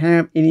don't really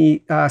have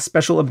any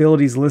special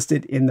abilities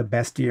listed in the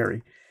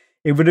bestiary.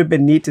 It would have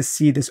been neat to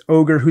see this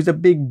ogre, who's a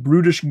big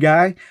brutish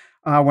guy.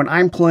 When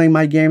I'm playing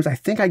my games, I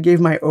think I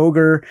gave my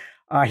ogre,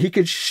 he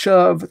could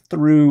shove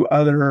through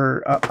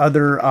other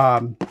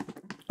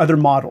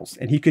models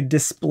and he could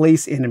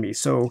displace enemies.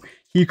 So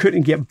he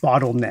couldn't get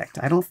bottlenecked.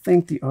 I don't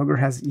think the ogre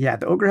has,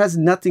 the ogre has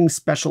nothing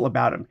special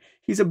about him.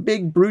 He's a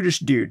big brutish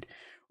dude.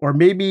 Or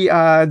maybe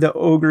the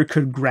ogre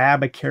could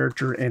grab a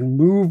character and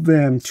move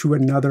them to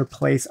another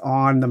place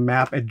on the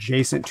map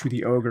adjacent to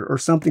the ogre or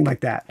something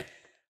like that.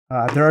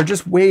 There are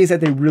just ways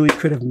that they really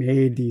could have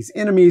made these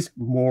enemies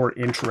more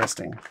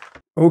interesting.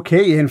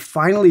 Okay, and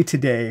finally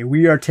today,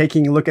 we are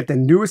taking a look at the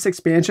newest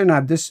expansion.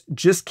 This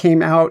just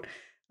came out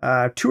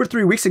 2 or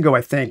 3 weeks ago,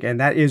 I think, and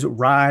that is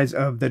Rise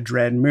of the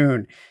Dread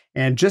Moon.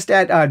 And just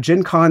at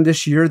Gen Con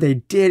this year, they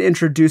did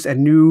introduce a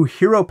new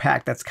hero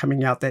pack that's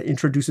coming out that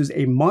introduces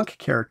a monk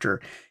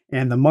character.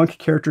 And the monk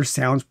character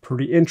sounds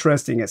pretty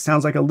interesting. It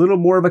sounds like a little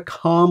more of a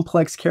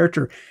complex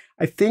character.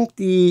 I think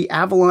the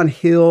Avalon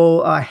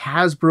Hill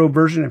Hasbro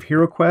version of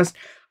HeroQuest,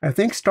 I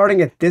think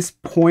starting at this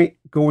point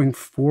going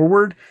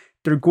forward,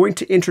 they're going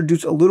to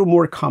introduce a little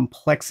more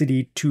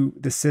complexity to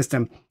the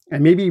system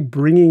and maybe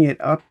bringing it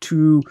up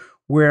to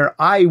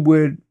where I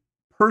would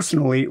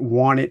personally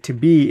want it to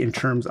be in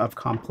terms of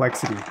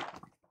complexity.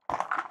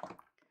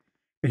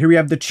 But here we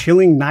have the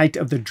chilling night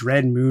of the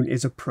Dread Moon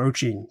is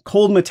approaching.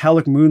 Cold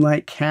metallic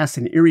moonlight casts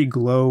an eerie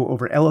glow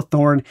over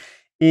Elithorn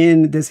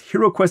in this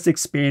HeroQuest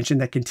expansion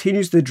that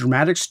continues the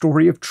dramatic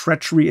story of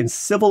treachery and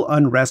civil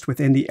unrest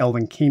within the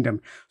Elven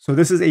Kingdom. So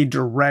this is a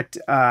direct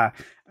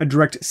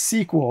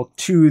sequel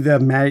to the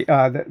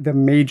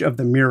Mage of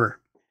the Mirror.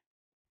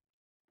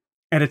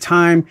 At a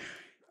time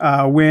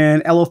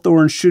when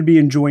Elithorn should be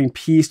enjoying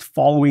peace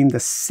following the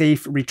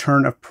safe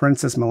return of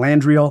Princess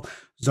Melandriel,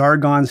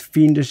 Zargon's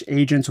fiendish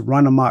agents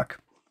run amok,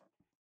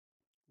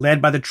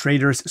 led by the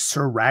traitorous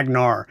Sir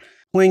Ragnar.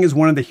 Playing as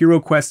one of the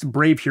HeroQuest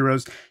brave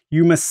heroes,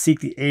 you must seek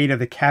the aid of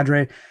the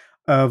cadre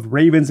of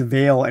Raven's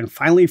Vale and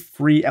finally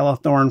free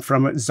Elithorn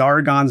from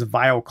Zargon's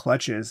vile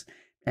clutches.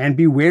 And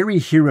be wary,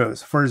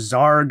 heroes, for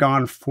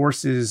Zargon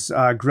forces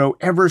grow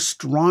ever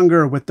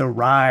stronger with the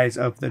rise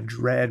of the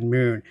Dread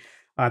Moon.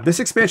 This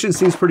expansion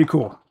seems pretty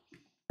cool.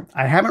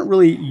 I haven't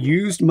really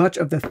used much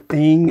of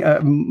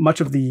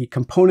the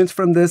components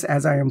from this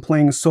as I am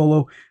playing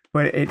solo,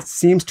 but it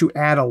seems to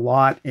add a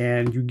lot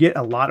and you get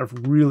a lot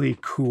of really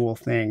cool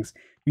things.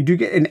 You do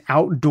get an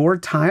outdoor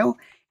tile,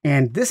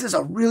 and this is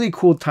a really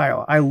cool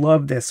tile. I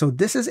love this. So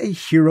this is a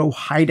hero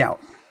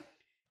hideout.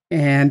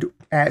 And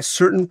at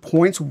certain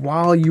points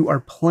while you are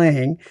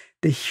playing,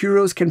 the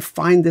heroes can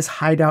find this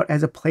hideout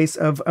as a place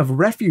of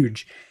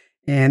refuge.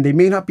 And they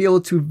may not be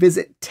able to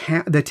visit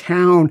the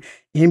town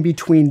in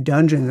between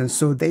dungeons. And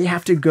so they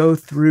have to go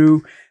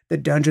through the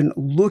dungeon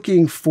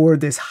looking for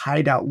this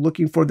hideout,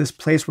 looking for this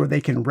place where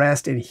they can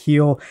rest and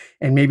heal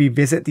and maybe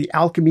visit the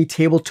alchemy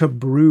table to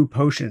brew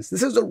potions.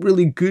 This is a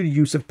really good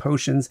use of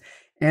potions,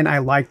 and I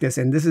like this.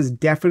 And this is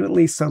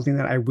definitely something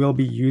that I will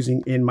be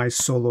using in my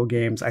solo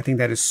games. I think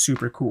that is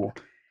super cool.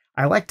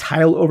 I like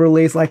tile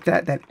overlays like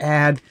that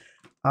add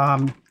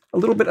a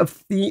little bit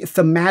of the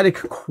thematic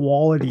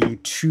quality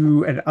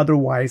to an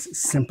otherwise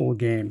simple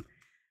game.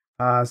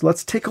 So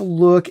let's take a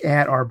look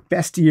at our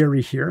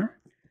bestiary here.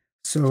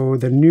 So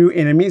the new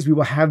enemies, we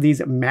will have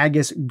these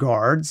Magus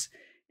guards,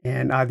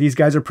 and these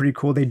guys are pretty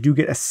cool. They do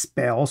get a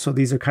spell, so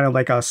these are kind of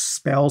like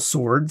spell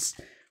swords.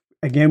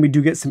 Again, we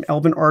do get some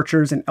Elven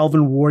Archers, an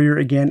Elven Warrior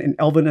again, an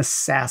Elven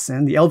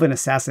Assassin. The Elven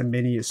Assassin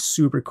mini is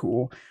super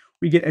cool.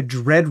 We get a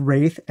Dread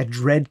Wraith, a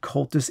Dread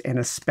Cultist, and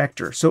a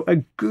Spectre. So a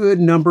good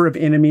number of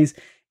enemies,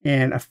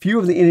 and a few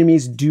of the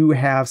enemies do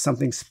have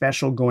something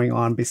special going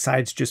on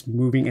besides just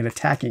moving and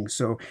attacking.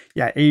 So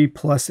yeah, A+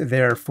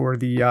 there for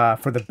the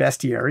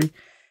bestiary.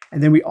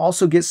 And then we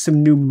also get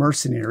some new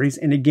mercenaries.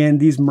 And again,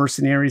 these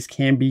mercenaries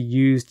can be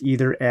used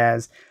either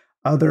as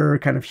other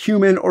kind of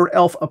human or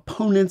elf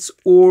opponents,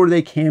 or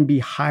they can be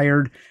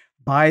hired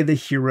by the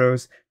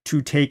heroes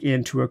to take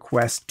into a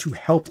quest to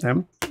help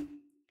them.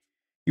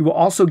 You will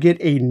also get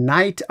a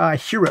knight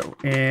hero,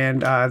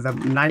 and the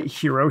knight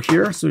hero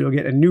here. So you'll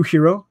get a new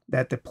hero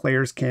that the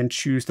players can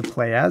choose to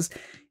play as.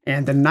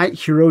 And the knight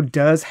hero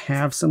does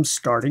have some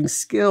starting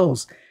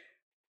skills.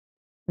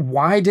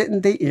 Why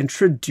didn't they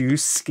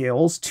introduce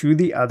skills to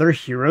the other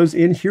heroes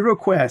in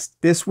HeroQuest?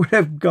 This would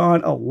have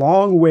gone a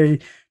long way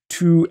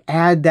to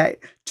add that,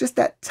 just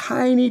that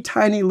tiny,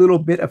 tiny little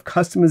bit of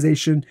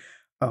customization,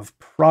 of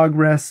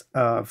progress,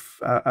 of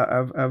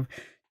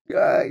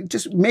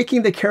just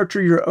making the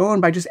character your own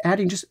by just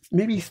adding just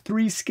maybe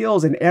 3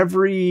 skills, and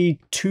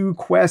every 2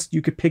 quests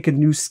you could pick a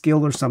new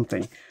skill or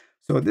something.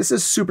 So this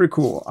is super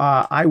cool.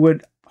 I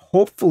would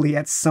hopefully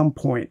at some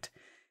point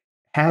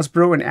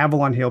Hasbro and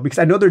Avalon Hill, because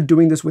I know they're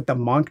doing this with the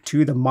monk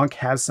too. The monk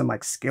has some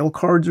like skill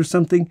cards or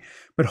something,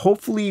 but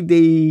hopefully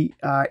they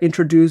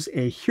introduce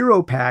a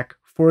hero pack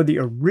for the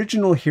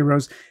original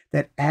heroes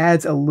that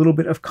adds a little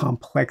bit of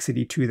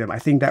complexity to them. I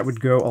think that would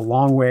go a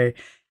long way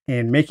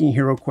in making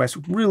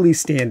HeroQuest really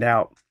stand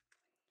out.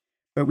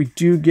 But we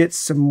do get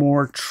some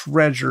more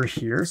treasure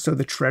here. So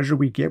the treasure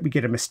we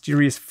get a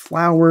mysterious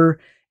flower,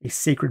 a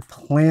sacred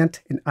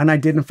plant, an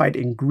unidentified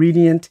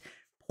ingredient,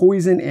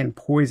 poison, and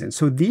poison.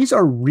 So these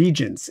are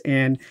regions,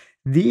 and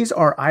these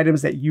are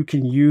items that you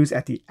can use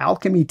at the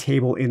alchemy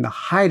table in the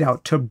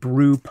hideout to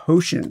brew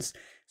potions.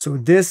 So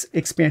this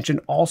expansion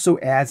also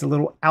adds a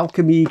little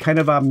alchemy kind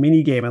of a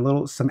mini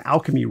game, some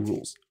alchemy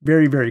rules.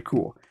 Very, very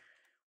cool.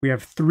 We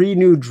have 3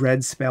 new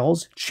dread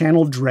spells: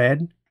 Channel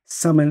Dread,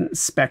 Summon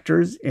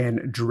Specters,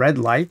 and Dread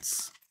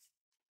Lights.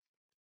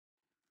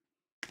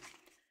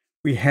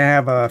 We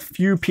have a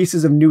few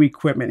pieces of new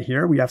equipment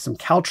here. We have some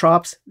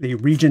caltrops, the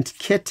Regent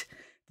Kit,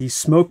 the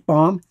Smoke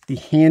Bomb, the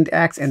Hand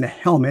Axe, and the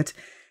Helmet.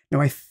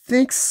 Now, I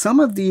think some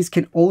of these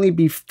can only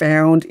be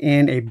found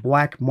in a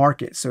black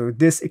market. So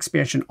this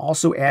expansion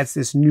also adds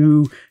this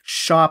new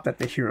shop that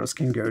the heroes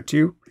can go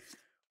to.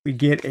 We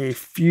get a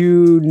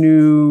few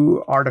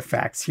new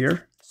artifacts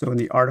here. So in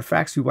the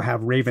artifacts, we will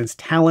have Raven's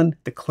Talon,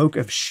 the Cloak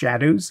of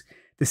Shadows,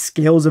 the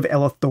Scales of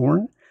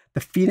Elethorn, the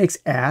Phoenix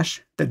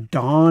Ash, the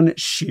Dawn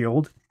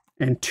Shield,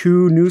 and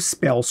 2 new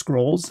spell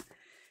scrolls.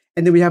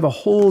 And then we have a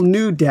whole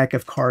new deck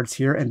of cards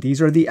here, and these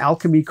are the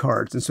alchemy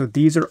cards. And so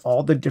these are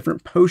all the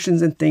different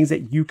potions and things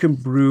that you can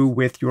brew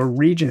with your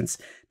regents.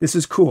 This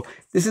is cool.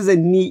 This is a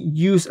neat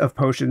use of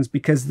potions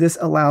because this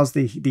allows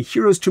the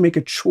heroes to make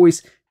a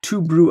choice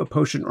to brew a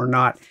potion or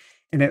not.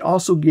 And it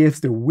also gives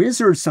the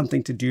wizard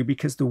something to do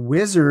because the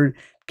wizard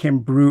can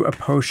brew a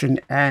potion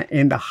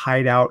in the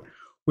hideout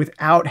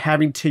without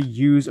having to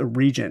use a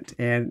regent.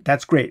 And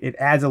that's great. It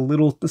adds a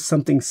little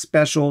something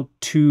special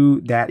to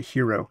that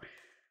hero.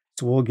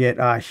 So we'll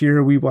get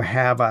here, we will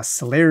have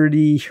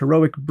Celerity,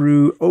 Heroic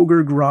Brew,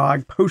 Ogre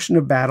Grog, Potion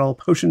of Battle,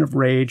 Potion of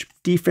Rage,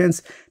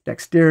 Defense,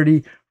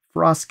 Dexterity,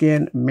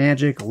 Frostskin,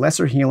 Magic,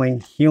 Lesser Healing,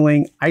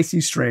 Healing,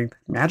 Icy Strength,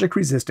 Magic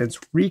Resistance,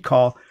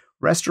 Recall,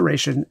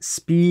 Restoration,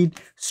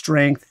 Speed,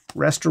 Strength,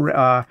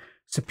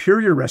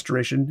 Superior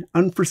Restoration,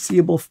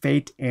 Unforeseeable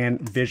Fate, and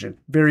Vision.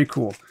 Very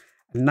cool.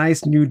 A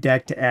nice new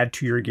deck to add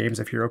to your games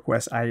of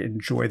HeroQuest. I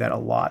enjoy that a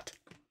lot.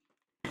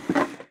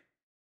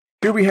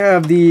 Here we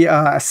have the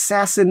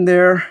Assassin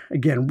there.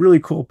 Again, really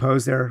cool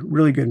pose there.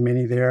 Really good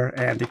mini there.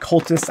 And the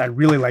Cultists, I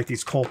really like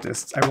these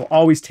Cultists. I will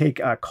always take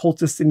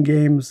Cultists in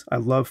games. I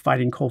love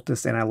fighting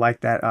Cultists, and I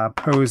like that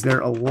pose there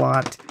a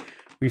lot.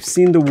 We've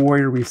seen the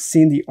Warrior. We've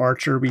seen the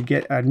Archer. We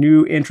get a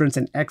new entrance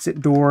and exit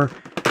door.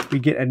 We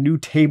get a new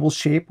table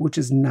shape, which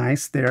is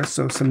nice there.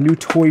 So some new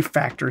toy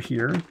factor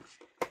here.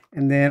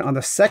 And then on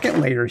the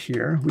second layer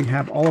here, we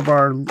have all of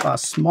our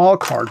small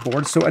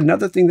cardboard. So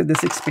another thing that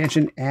this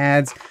expansion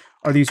adds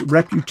are these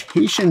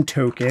reputation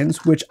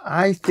tokens, which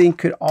I think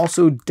could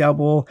also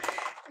double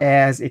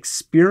as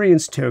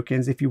experience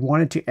tokens if you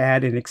wanted to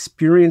add an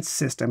experience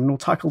system. And we'll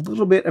talk a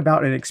little bit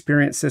about an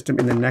experience system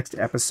in the next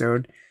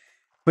episode.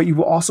 But you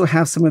will also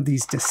have some of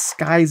these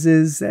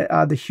disguises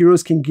that the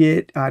heroes can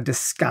get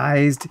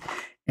disguised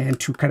and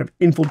to kind of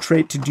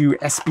infiltrate to do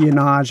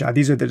espionage.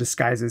 These are the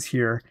disguises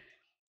here.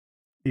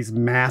 These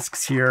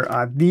masks here.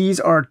 These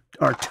are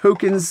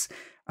tokens,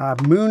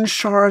 moon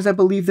shards, I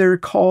believe they're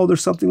called, or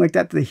something like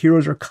that, the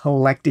heroes are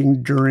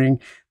collecting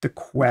during the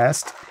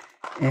quest.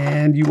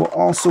 And you will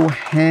also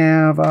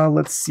have,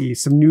 let's see,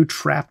 some new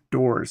trap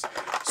doors.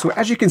 So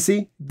as you can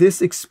see,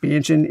 this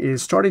expansion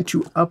is starting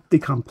to up the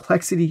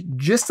complexity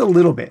just a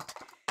little bit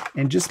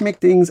and just make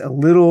things a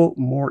little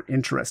more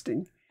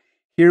interesting.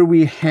 Here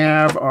we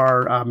have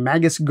our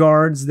Magus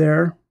guards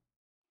there.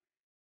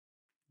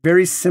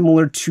 Very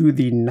similar to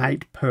the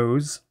knight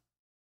pose.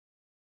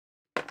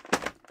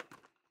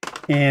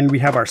 And we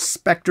have our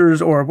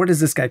specters, or what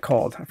is this guy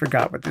called? I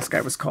forgot what this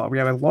guy was called. We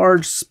have a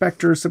large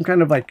specter, some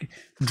kind of like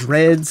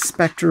dread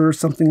specter or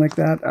something like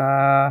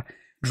that.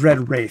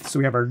 Dread wraith. So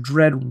we have our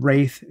dread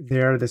wraith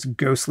there, this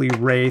ghostly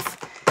wraith.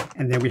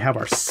 And then we have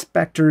our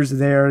specters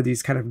there,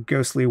 these kind of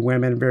ghostly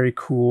women, very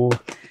cool.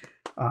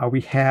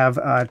 We have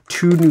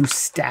 2 new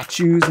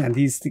statues, and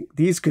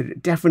these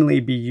could definitely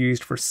be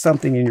used for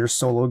something in your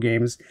solo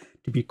games,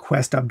 to be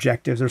quest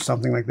objectives or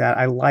something like that.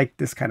 I like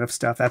this kind of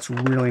stuff. That's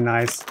really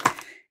nice.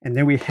 And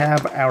then we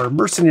have our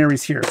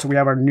mercenaries here. So we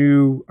have our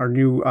new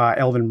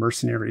elven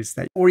mercenaries.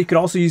 Or you could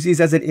also use these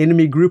as an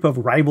enemy group of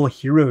rival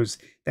heroes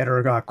that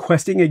are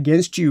questing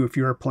against you if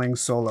you are playing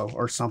solo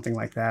or something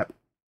like that.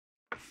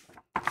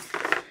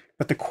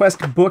 But the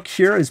quest book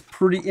here is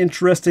pretty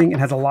interesting. It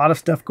has a lot of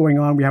stuff going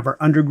on. We have our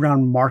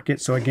underground market.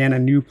 So again, a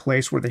new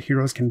place where the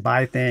heroes can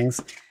buy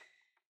things.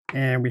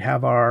 And we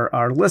have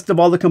our list of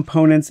all the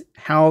components,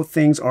 how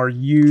things are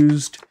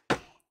used,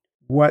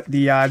 what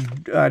the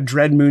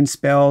Dread Moon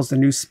spells, the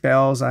new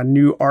spells,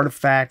 new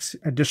artifacts,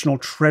 additional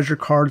treasure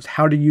cards,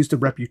 how to use the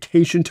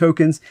reputation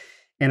tokens.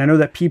 And I know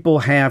that people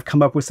have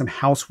come up with some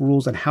house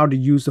rules on how to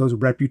use those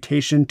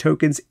reputation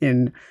tokens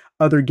in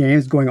other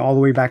games, going all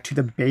the way back to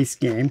the base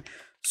game.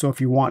 So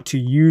if you want to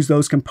use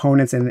those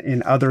components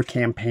in other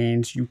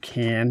campaigns, you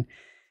can.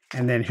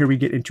 And then here we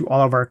get into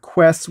all of our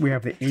quests. We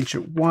have the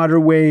Ancient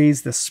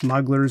Waterways, the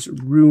Smuggler's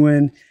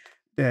Ruin,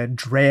 the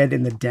Dread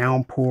and the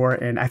Downpour.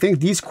 And I think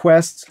these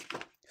quests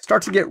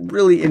start to get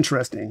really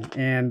interesting.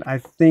 And I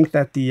think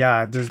that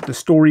the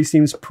story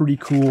seems pretty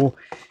cool.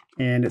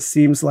 And it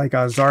seems like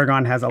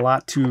Zargon has a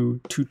lot to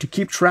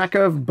keep track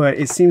of, but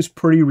it seems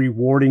pretty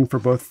rewarding for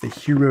both the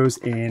heroes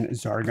and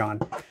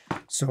Zargon.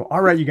 So,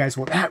 all right, you guys,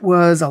 well, that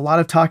was a lot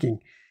of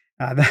talking.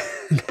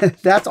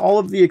 That's all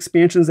of the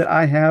expansions that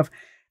I have.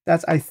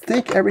 That's, I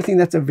think, everything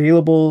that's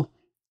available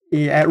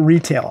at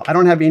retail. I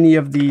don't have any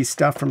of the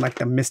stuff from like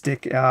the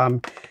Mystic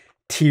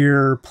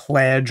tier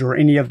pledge or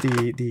any of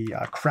the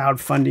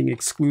crowdfunding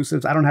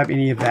exclusives. I don't have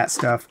any of that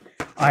stuff.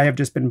 I have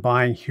just been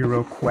buying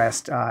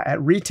HeroQuest at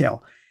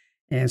retail.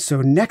 And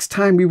so next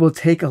time we will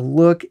take a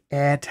look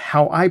at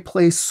how I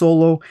play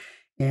solo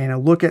and a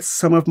look at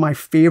some of my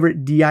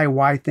favorite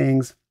DIY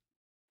things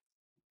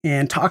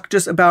and talk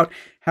just about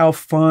how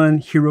fun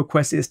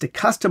HeroQuest is to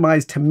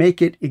customize to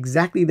make it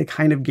exactly the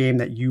kind of game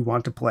that you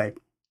want to play.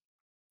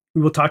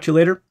 We will talk to you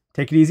later.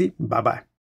 Take it easy. Bye-bye.